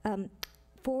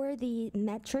 For the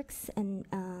metrics and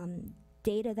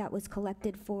data that was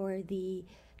collected for the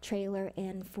trailer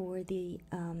and for the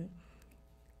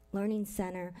learning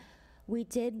center, we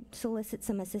did solicit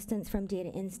some assistance from Data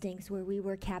Instincts where we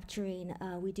were capturing,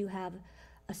 we do have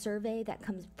a survey that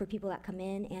comes for people that come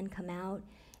in and come out,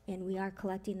 and we are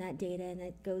collecting that data, and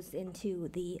it goes into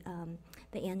the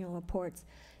annual reports.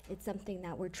 It's something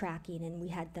that we're tracking, and we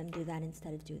had them do that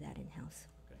instead of do that in-house.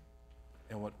 Okay.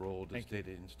 And what role does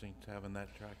Data Instinct have in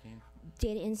that tracking?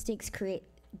 Data Instincts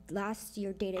last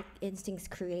year Data Instincts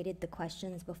created the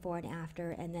questions before and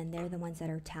after, and then they're the ones that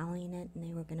are tallying it,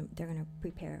 and they're gonna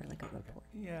prepare like a report.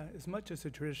 Yeah, as much as a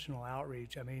traditional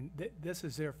outreach, I mean, this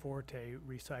is their forte,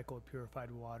 recycled,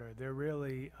 purified water. They're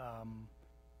really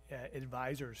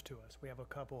advisors to us. We have a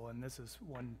couple, and this is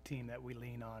one team that we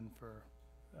lean on for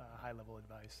high-level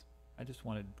advice. I just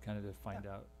wanted kind of to find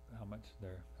out how much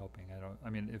they're helping. I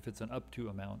mean, if it's an up to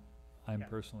amount, I'm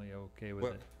personally okay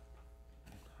with it.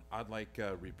 I'd like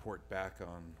a report back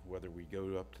on whether we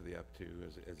go up to the up to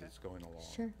as it's going along.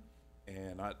 Sure.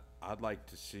 And I'd like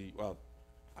to see,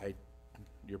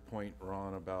 your point,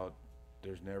 Ron, about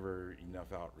there's never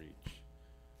enough outreach,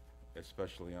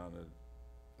 especially on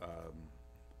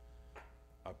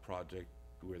a project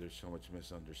where there's so much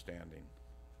misunderstanding,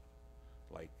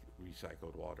 like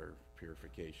recycled water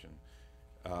purification.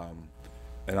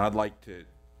 And I'd like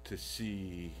to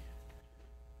see,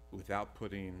 without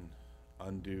putting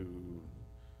undue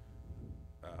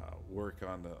work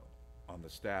on the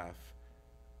staff,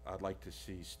 I'd like to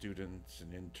see students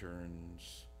and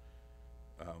interns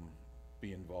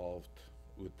be involved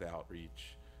with the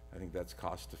outreach. I think that's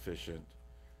cost efficient,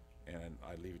 and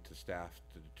I leave it to staff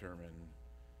to determine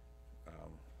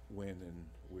when and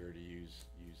where to use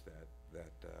that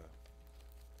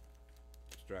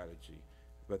strategy.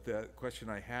 But the question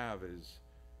I have is,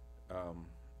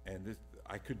 and this,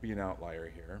 I could be an outlier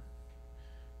here.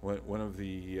 One of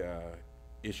the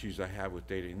issues I have with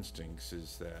Data Instincts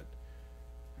is that,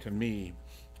 to me,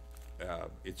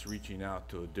 it's reaching out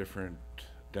to a different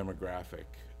demographic.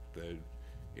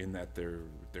 In that their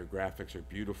graphics are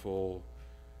beautiful,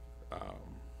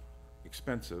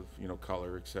 expensive,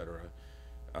 color, etc.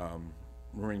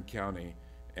 Marin County,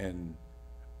 and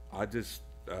I just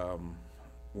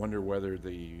wonder whether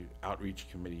the outreach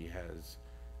committee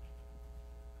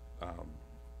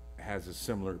has a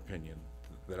similar opinion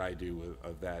that I do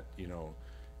of that, you know,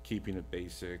 keeping it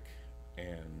basic,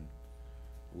 and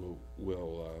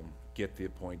will get the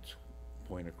point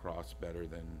across better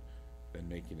than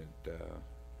making it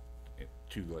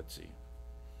too glitzy.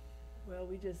 Well,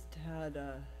 we just had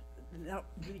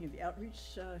meeting of the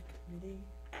outreach committee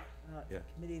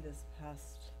committee this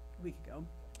past week ago,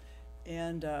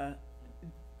 and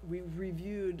we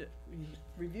reviewed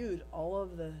all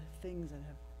of the things that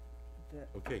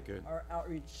Okay, good. our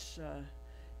outreach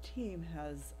team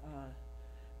has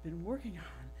been working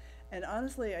on. And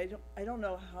honestly, I don't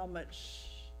know how much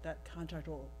that contract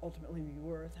will ultimately be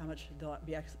worth, how much they'll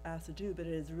be asked to do, but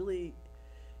it is really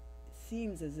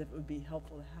seems as if it would be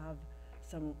helpful to have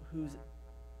someone who's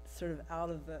sort of out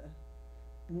of the,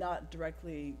 not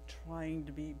directly trying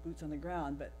to be boots on the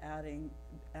ground, but acting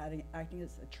as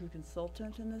a true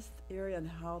consultant in this area and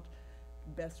how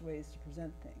best ways to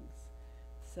present things.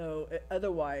 So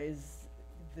otherwise,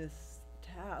 this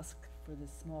task for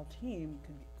this small team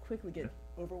could quickly get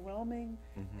overwhelming.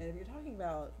 And if you're talking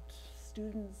about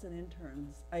students and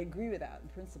interns, I agree with that in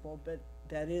principle, but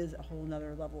that is a whole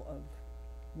nother level of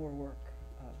more work.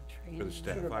 For the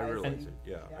staff, I realize it,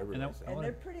 yeah, I realize that. And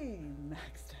they're pretty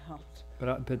maxed out.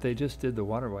 But they just did the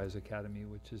WaterWise Academy,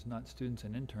 which is not students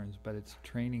and interns, but it's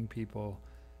training people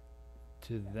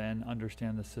to then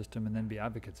understand the system and then be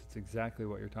advocates. It's exactly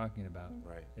what you're talking about.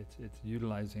 Right. It's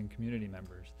utilizing community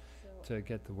members to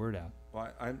get the word out.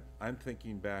 Well, I'm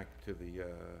thinking back to the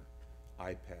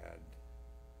iPad,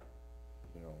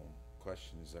 you know,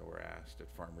 questions that were asked at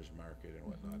farmers market and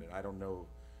whatnot. And I don't know,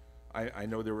 I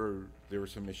know there were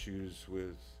some issues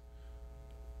with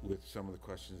some of the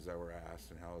questions that were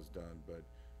asked and how it's done, but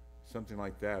something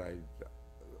like that,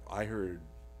 I heard,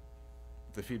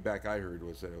 the feedback I heard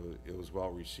was that it was well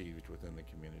received within the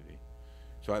community.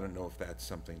 So I don't know if that's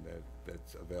something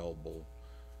that's available,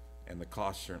 and the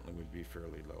cost certainly would be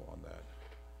fairly low on that.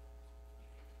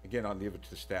 Again, I'll leave it to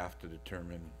the staff to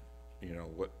determine, you know,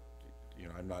 what, you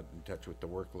know, I'm not in touch with the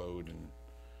workload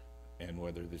and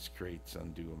whether this creates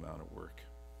undue amount of work.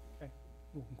 Okay,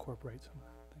 we'll incorporate some of that.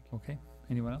 Thank you. Okay,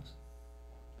 anyone else?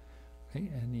 Okay,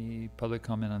 any public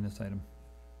comment on this item?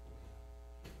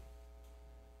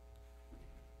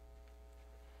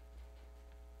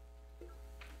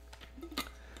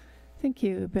 Thank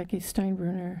you, Becky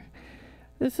Steinbruner.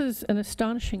 This is an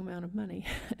astonishing amount of money.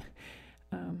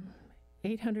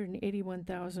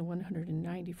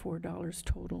 $881,194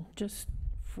 total just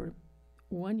for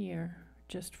 1 year,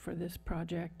 just for this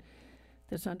project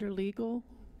that's under legal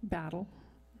battle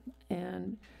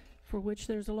and for which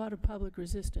there's a lot of public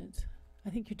resistance.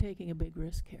 I think you're taking a big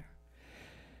risk here.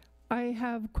 I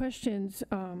have questions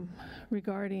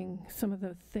regarding some of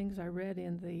the things I read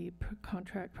in the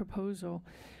contract proposal.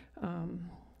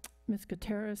 Ms.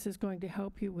 Gutierrez is going to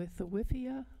help you with the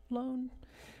WIFIA loan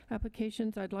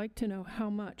applications. I'd like to know how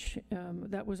much.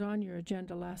 That was on your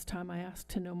agenda last time. I asked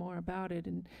to know more about it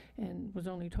and was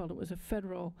only told it was a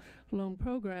federal loan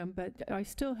program, but I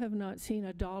still have not seen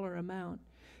a dollar amount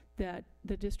that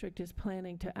the district is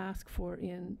planning to ask for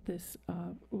in this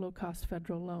low-cost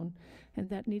federal loan, and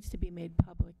that needs to be made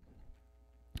public.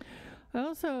 I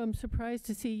also am surprised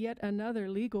to see yet another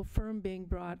legal firm being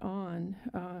brought on,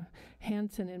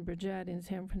 Hansen and Bridget in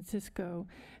San Francisco,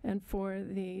 and for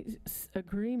the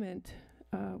agreement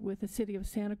with the city of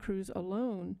Santa Cruz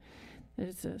alone,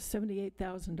 it's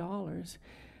 $78,000.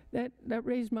 That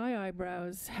raised my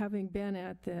eyebrows, having been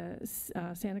at the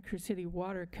Santa Cruz City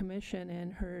Water Commission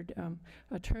and heard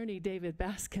attorney David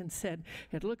Baskin said,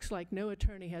 it looks like no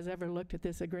attorney has ever looked at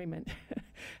this agreement.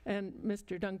 And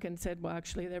Mr. Duncan said, well,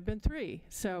 actually, there have been 3.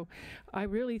 So I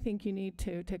really think you need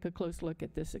to take a close look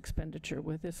at this expenditure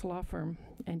with this law firm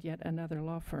and yet another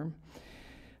law firm.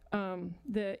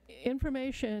 The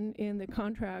information in the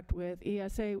contract with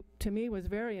ESA, to me, was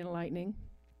very enlightening.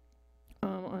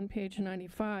 On page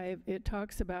 95, it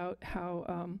talks about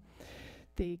how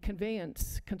the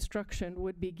conveyance construction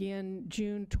would begin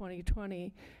June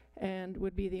 2020 and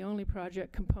would be the only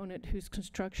project component whose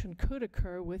construction could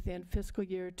occur within fiscal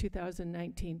year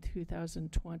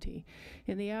 2019-2020.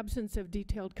 In the absence of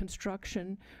detailed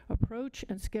construction approach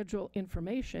and schedule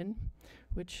information,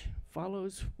 which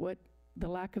follows what the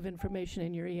lack of information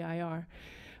in your EIR,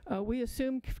 we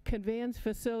assume conveyance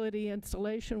facility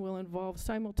installation will involve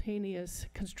simultaneous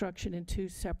construction in 2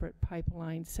 separate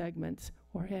pipeline segments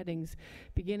or headings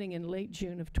beginning in late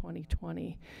June of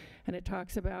 2020. And it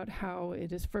talks about how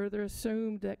it is further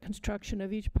assumed that construction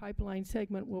of each pipeline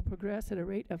segment will progress at a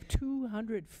rate of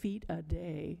 200 feet a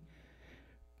day,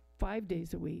 5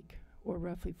 days a week, or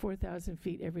roughly 4,000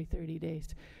 feet every 30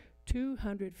 days.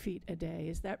 200 feet a day.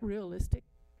 Is that realistic?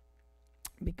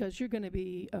 because you're going to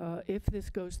be, if this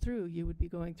goes through, you would be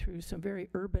going through some very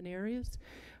urban areas,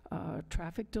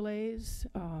 traffic delays.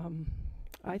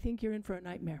 I think you're in for a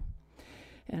nightmare.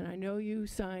 And I know you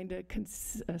signed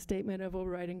a statement of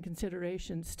overriding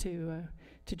considerations to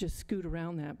just scoot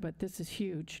around that, but this is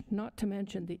huge, not to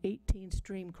mention the 18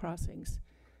 stream crossings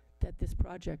that this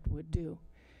project would do.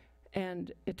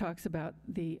 And it talks about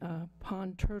the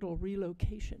pond turtle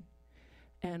relocation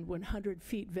and 100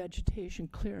 feet vegetation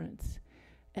clearance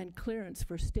and clearance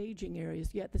for staging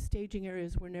areas, yet the staging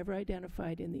areas were never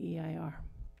identified in the EIR.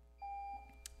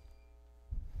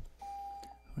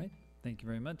 All right, thank you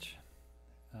very much.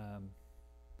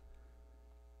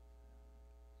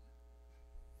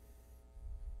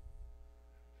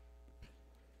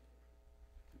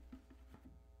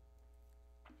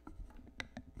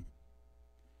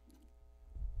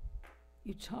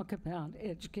 You talk about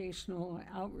educational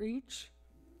outreach,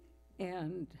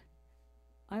 and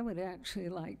I would actually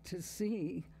like to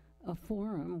see a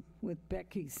forum with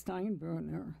Becky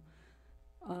Steinbruner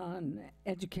on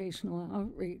educational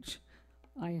outreach.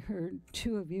 I heard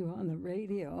two of you on the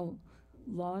radio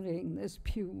lauding this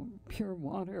pure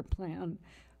water plan,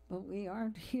 but we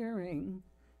aren't hearing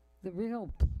the real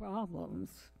problems,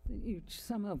 that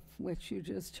some of which you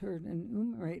just heard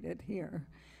enumerated here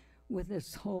with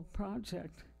this whole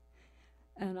project.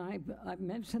 And I've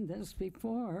mentioned this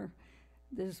before.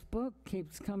 This book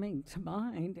keeps coming to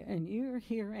mind, and you're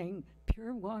hearing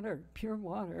pure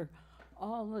water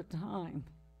all the time.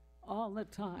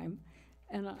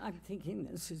 And I'm thinking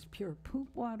this is pure poop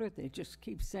water. They just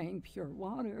keep saying pure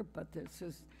water, but this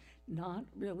is not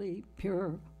really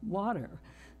pure water.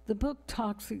 The book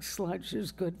Toxic Sludge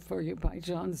is Good for You by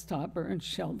John Stauber and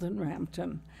Sheldon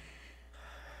Rampton.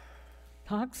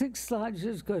 Toxic sludge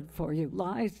is good for you.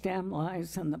 Lies, damn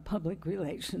lies, and the public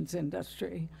relations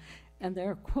industry. And there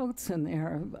are quotes in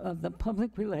there of the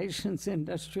public relations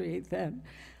industry that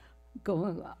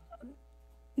go,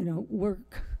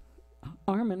 work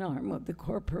arm in arm with the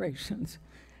corporations.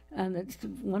 And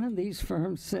one of these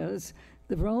firms says,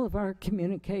 the role of our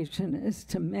communication is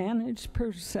to manage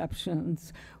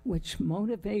perceptions which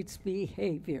motivates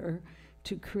behavior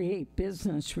to create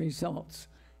business results.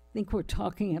 I think we're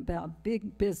talking about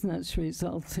big business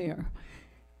results here.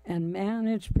 And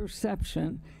manage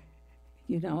perception,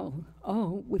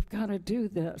 oh, we've got to do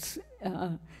this.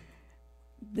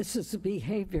 This is a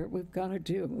behavior we've got to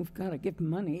do. We've got to give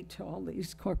money to all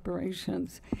these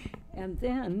corporations. And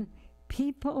then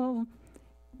people,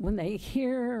 when they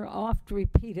hear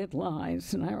oft-repeated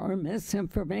lies or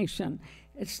misinformation,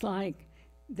 it's like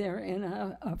they're in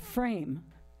a frame.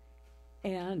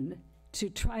 And to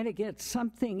try to get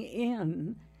something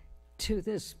in to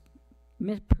this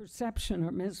perception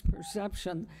or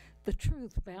misperception, the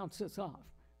truth bounces off.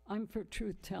 I'm for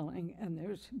truth-telling, and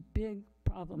there's big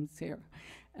problems here.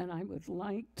 And I would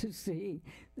like to see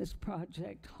this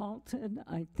project halted.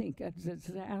 I think a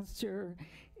disaster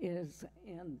is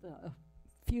in the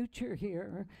future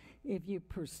here if you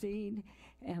proceed.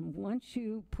 And once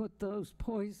you put those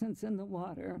poisons in the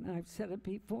water, and I've said it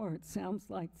before, it sounds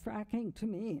like fracking to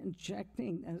me,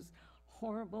 injecting this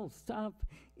horrible stuff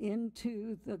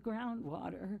into the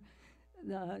groundwater,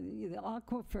 the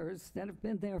aquifers that have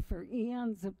been there for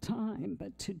eons of time,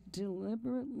 but to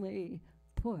deliberately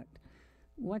put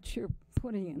what you're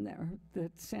putting in there,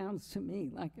 that sounds to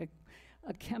me like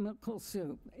a chemical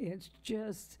soup. It's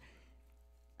just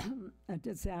a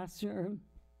disaster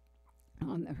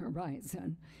on the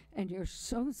horizon, and you're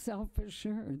so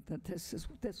self-assured that this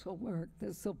will work,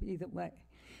 this will be the way.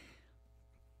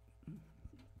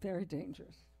 Very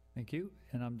dangerous. Thank you.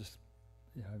 And I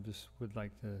just would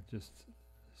like to just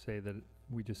say that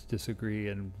we just disagree,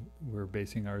 and we're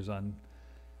basing ours on,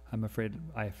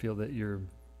 I feel that you're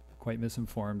quite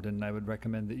misinformed, and I would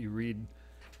recommend that you read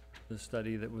the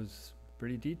study that was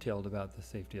pretty detailed about the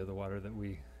safety of the water that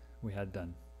we had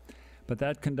done. But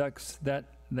that conducts, that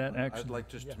action. I'd like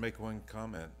just to make one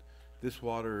comment. This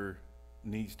water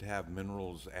needs to have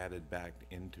minerals added back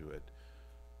into it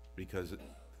because it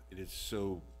is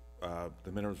so,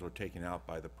 the minerals were taken out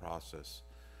by the process.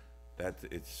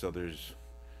 It's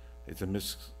a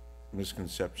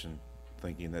misconception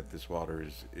thinking that this water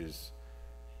is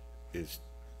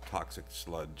toxic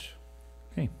sludge.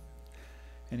 Okay.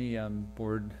 Any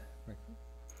board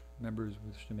members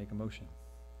wish to make a motion?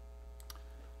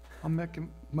 I'll make a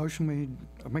motion,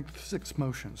 I'll make 6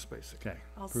 motions, basically. Okay.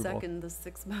 I'll Approval. second the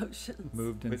 6 motions.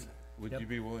 Moved and, Would Yep. you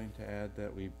be willing to add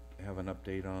that we have an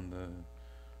update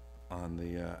on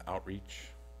the outreach?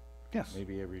 Yes.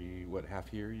 Maybe every,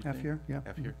 half year, you Half think? year, yeah.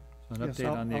 Half year? so an Yes,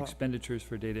 update on the I'll- expenditures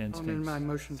for data I'll instincts. amend my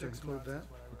motion to include that.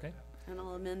 Okay. And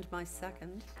I'll amend my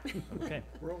second. Okay.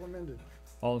 We're all amended.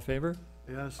 All in favor?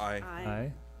 Yes. Aye.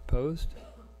 Aye. Opposed?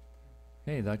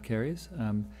 Okay, that carries.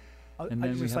 And then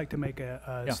I'd we just have- like to make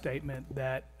a Yeah. statement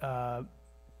that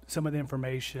some of the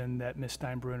information that Ms.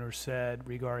 Steinbruner said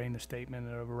regarding the statement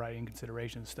of overriding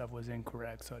consideration stuff was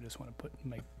incorrect, so I just want to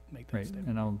make that Right,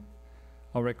 statement. and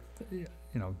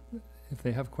if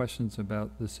they have questions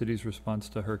about the city's response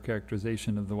to her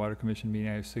characterization of the Water Commission meeting,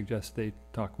 I suggest they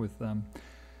talk with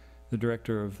the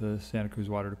director of the Santa Cruz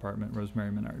Water Department,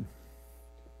 Rosemary Menard.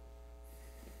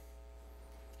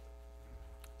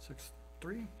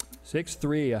 6-3?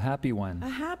 6-3, a happy one. A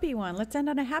happy one. Let's end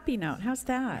on a happy note. How's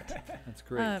that? That's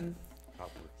great.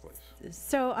 Top workplace.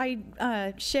 So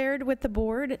I shared with the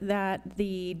board that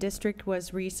the district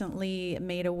was recently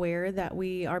made aware that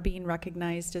we are being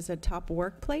recognized as a top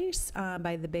workplace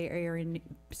by the Bay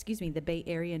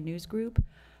Area News Group,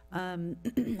 and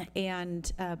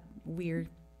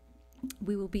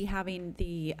we will be having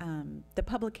the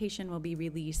publication will be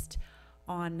released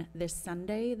on this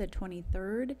Sunday, the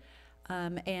 23rd.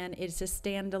 And it's a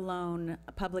standalone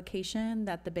publication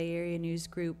that the Bay Area News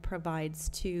Group provides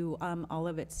to all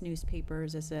of its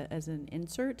newspapers as an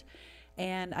insert.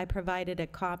 And I provided a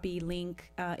copy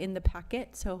link in the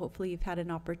packet, so hopefully you've had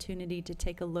an opportunity to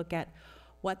take a look at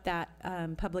what that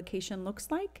publication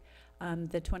looks like.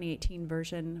 The 2018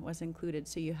 version was included,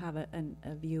 so you have a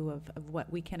view of what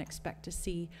we can expect to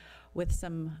see with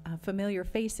some familiar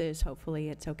faces, hopefully,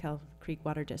 at Soquel Creek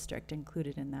Water District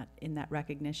included in that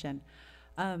recognition.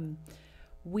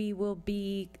 We will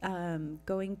be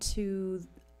going to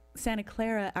Santa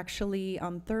Clara actually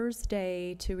on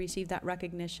Thursday to receive that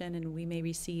recognition, and we may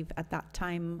receive at that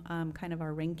time kind of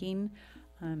our ranking.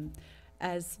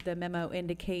 As the memo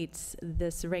indicates,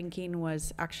 this ranking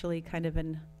was actually kind of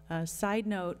a side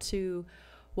note to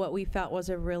what we felt was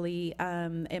a really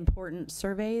important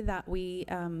survey that we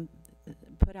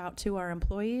put out to our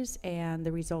employees, and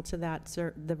the results of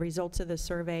the results of the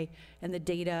survey and the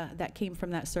data that came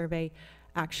from that survey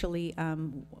actually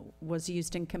was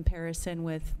used in comparison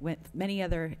with many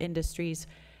other industries,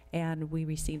 and we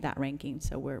received that ranking.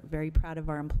 So we're very proud of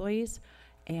our employees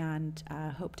and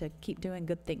hope to keep doing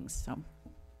good things. So.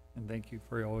 And thank you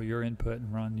for all your input,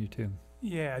 and Ron, you too.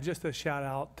 Yeah, just a shout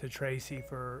out to Tracy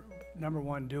for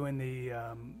 #1 doing the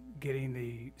getting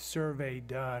the survey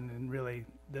done, and really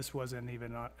this wasn't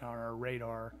even on our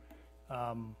radar,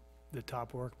 the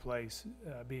top workplace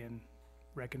being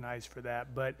recognized for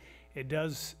that, but it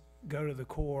does go to the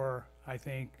core. I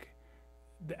think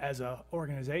as a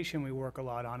organization we work a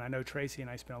lot on. I know Tracy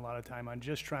and I spend a lot of time on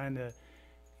just trying to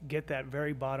get that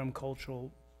very bottom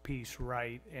cultural piece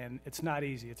right, and it's not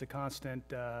easy. It's a constant,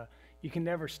 you can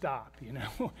never stop, you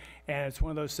know. And it's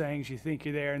one of those things, you think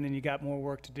you're there and then you got more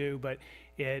work to do, but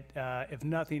if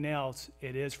nothing else,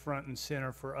 it is front and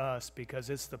center for us because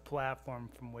it's the platform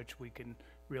from which we can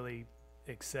really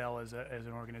excel as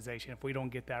an organization. If we don't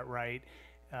get that right,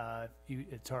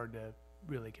 it's hard to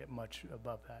really get much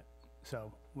above that.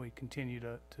 So we continue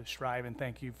to strive, and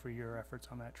thank you for your efforts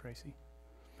on that, Tracy.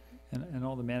 And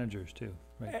all the managers too,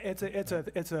 right? It's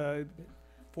a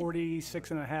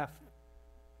 46.5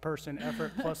 person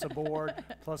effort plus a board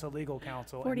plus a legal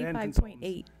counsel.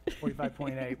 45.8.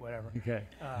 45.8, whatever. Okay.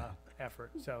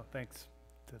 Effort. So thanks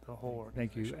to the whole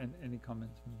Thank you. organization. And any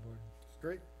comments from the board?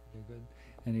 Great. Okay, good.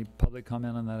 Any public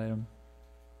comment on that item?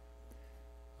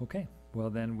 Okay, well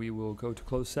then we will go to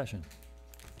closed session.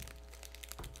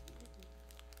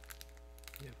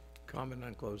 Comment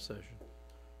on closed session.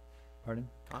 Pardon?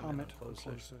 Comment on on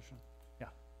closed session.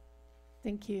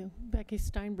 Thank you. Becky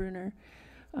Steinbruner.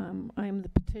 I am the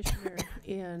petitioner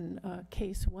in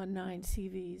case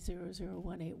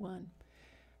 19CV00181.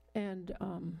 And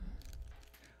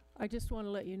I just want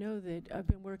to let you know that I've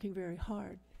been working very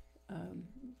hard.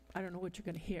 I don't know what you're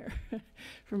going to hear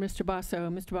from Mr. Basso.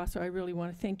 Mr. Basso, I really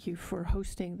want to thank you for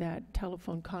hosting that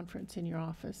telephone conference in your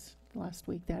office last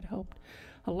week. That helped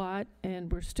a lot,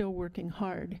 and we're still working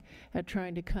hard at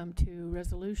trying to come to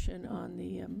resolution on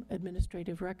the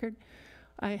administrative record.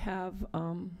 I have,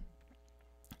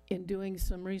 in doing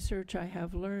some research, I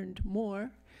have learned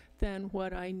more than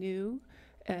what I knew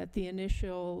at the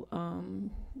initial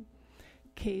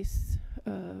case,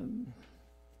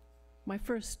 my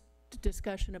first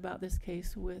discussion about this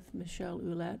case with Michelle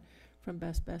Ouellette from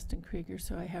Best and Krieger,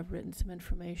 so I have written some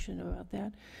information about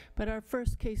that. But our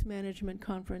first case management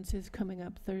conference is coming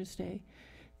up Thursday.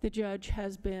 The judge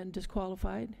has been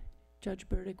disqualified. Judge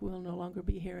Burdick will no longer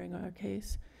be hearing our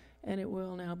case, and it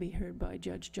will now be heard by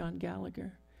Judge John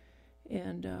Gallagher.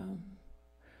 And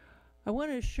I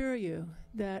want to assure you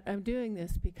that I'm doing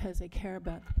this because I care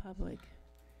about the public.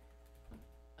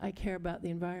 I care about the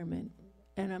environment,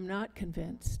 and I'm not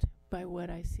convinced by what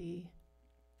I see.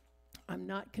 I'm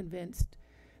not convinced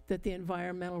that the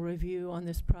environmental review on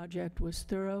this project was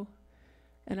thorough,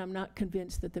 and I'm not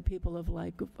convinced that the people of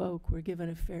Live Oak were given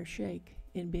a fair shake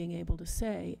in being able to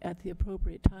say at the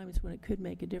appropriate times when it could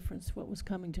make a difference what was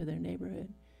coming to their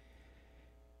neighborhood.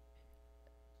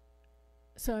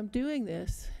 So I'm doing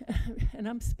this, and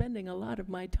I'm spending a lot of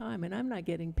my time, and I'm not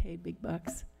getting paid big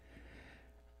bucks.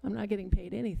 I'm not getting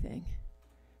paid anything.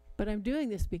 But I'm doing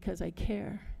this because I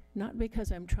care, not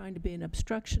because I'm trying to be an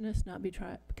obstructionist, not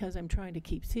because I'm trying to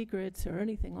keep secrets or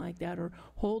anything like that, or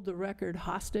hold the record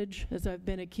hostage, as I've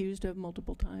been accused of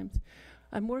multiple times.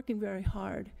 I'm working very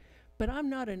hard, but I'm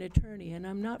not an attorney, and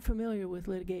I'm not familiar with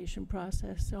litigation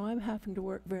process, so I'm having to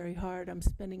work very hard. I'm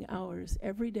spending hours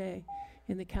every day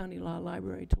in the county law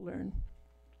library to learn,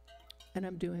 and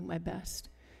I'm doing my best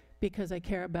because I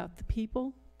care about the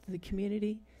people, the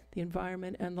community, the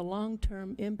environment, and the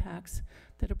long-term impacts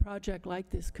that a project like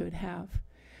this could have.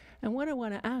 And what I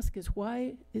want to ask is,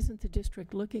 why isn't the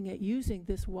district looking at using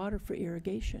this water for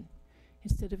irrigation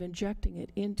instead of injecting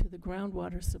it into the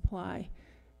groundwater supply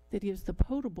that is the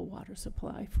potable water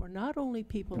supply for not only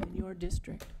people in your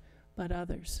district, but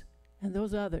others? And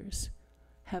those others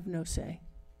have no say.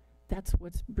 That's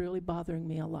what's really bothering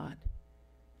me a lot.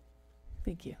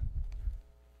 Thank you.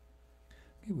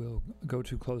 Okay, we'll go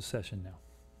to closed session now.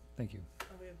 Thank you.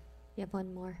 You have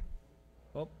one more.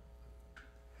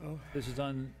 This is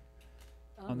on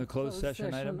the closed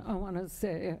session item? I want to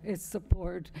say I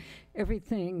support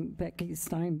everything Becky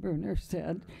Steinbruner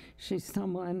said. She's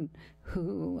someone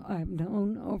who I've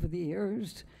known over the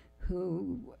years,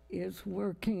 who is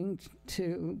working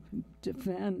to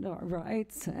defend our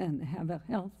rights and have a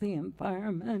healthy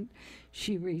environment.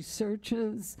 She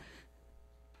researches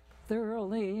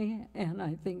thoroughly, and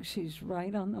I think she's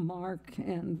right on the mark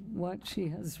in what she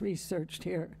has researched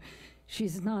here.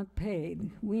 She's not paid.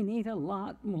 We need a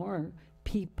lot more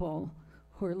people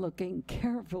who are looking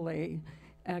carefully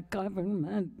at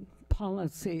government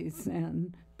policies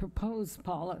and proposed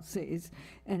policies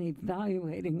and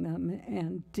evaluating them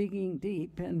and digging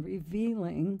deep and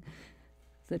revealing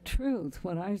the truth,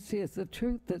 what I see as the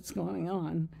truth that's going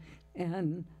on.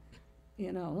 And,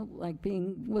 you know, like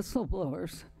being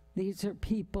whistleblowers, these are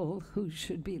people who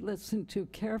should be listened to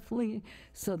carefully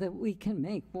so that we can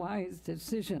make wise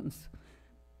decisions.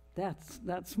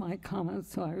 That's my comment.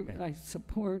 So I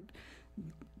support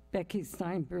Becky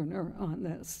Steinbruner on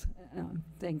this.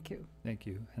 Thank you. Thank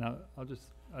you. And I'll just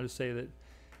say that,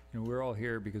 you know, we're all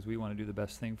here because we want to do the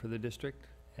best thing for the district,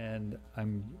 and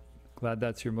I'm glad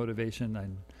that's your motivation.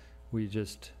 And we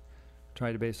just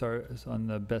try to base ours on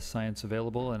the best science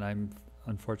available, and I'm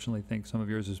unfortunately think some of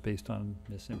yours is based on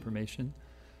misinformation,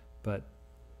 but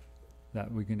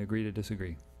that we can agree to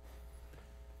disagree.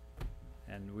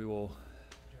 And we will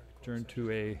adjourn to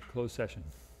a closed session.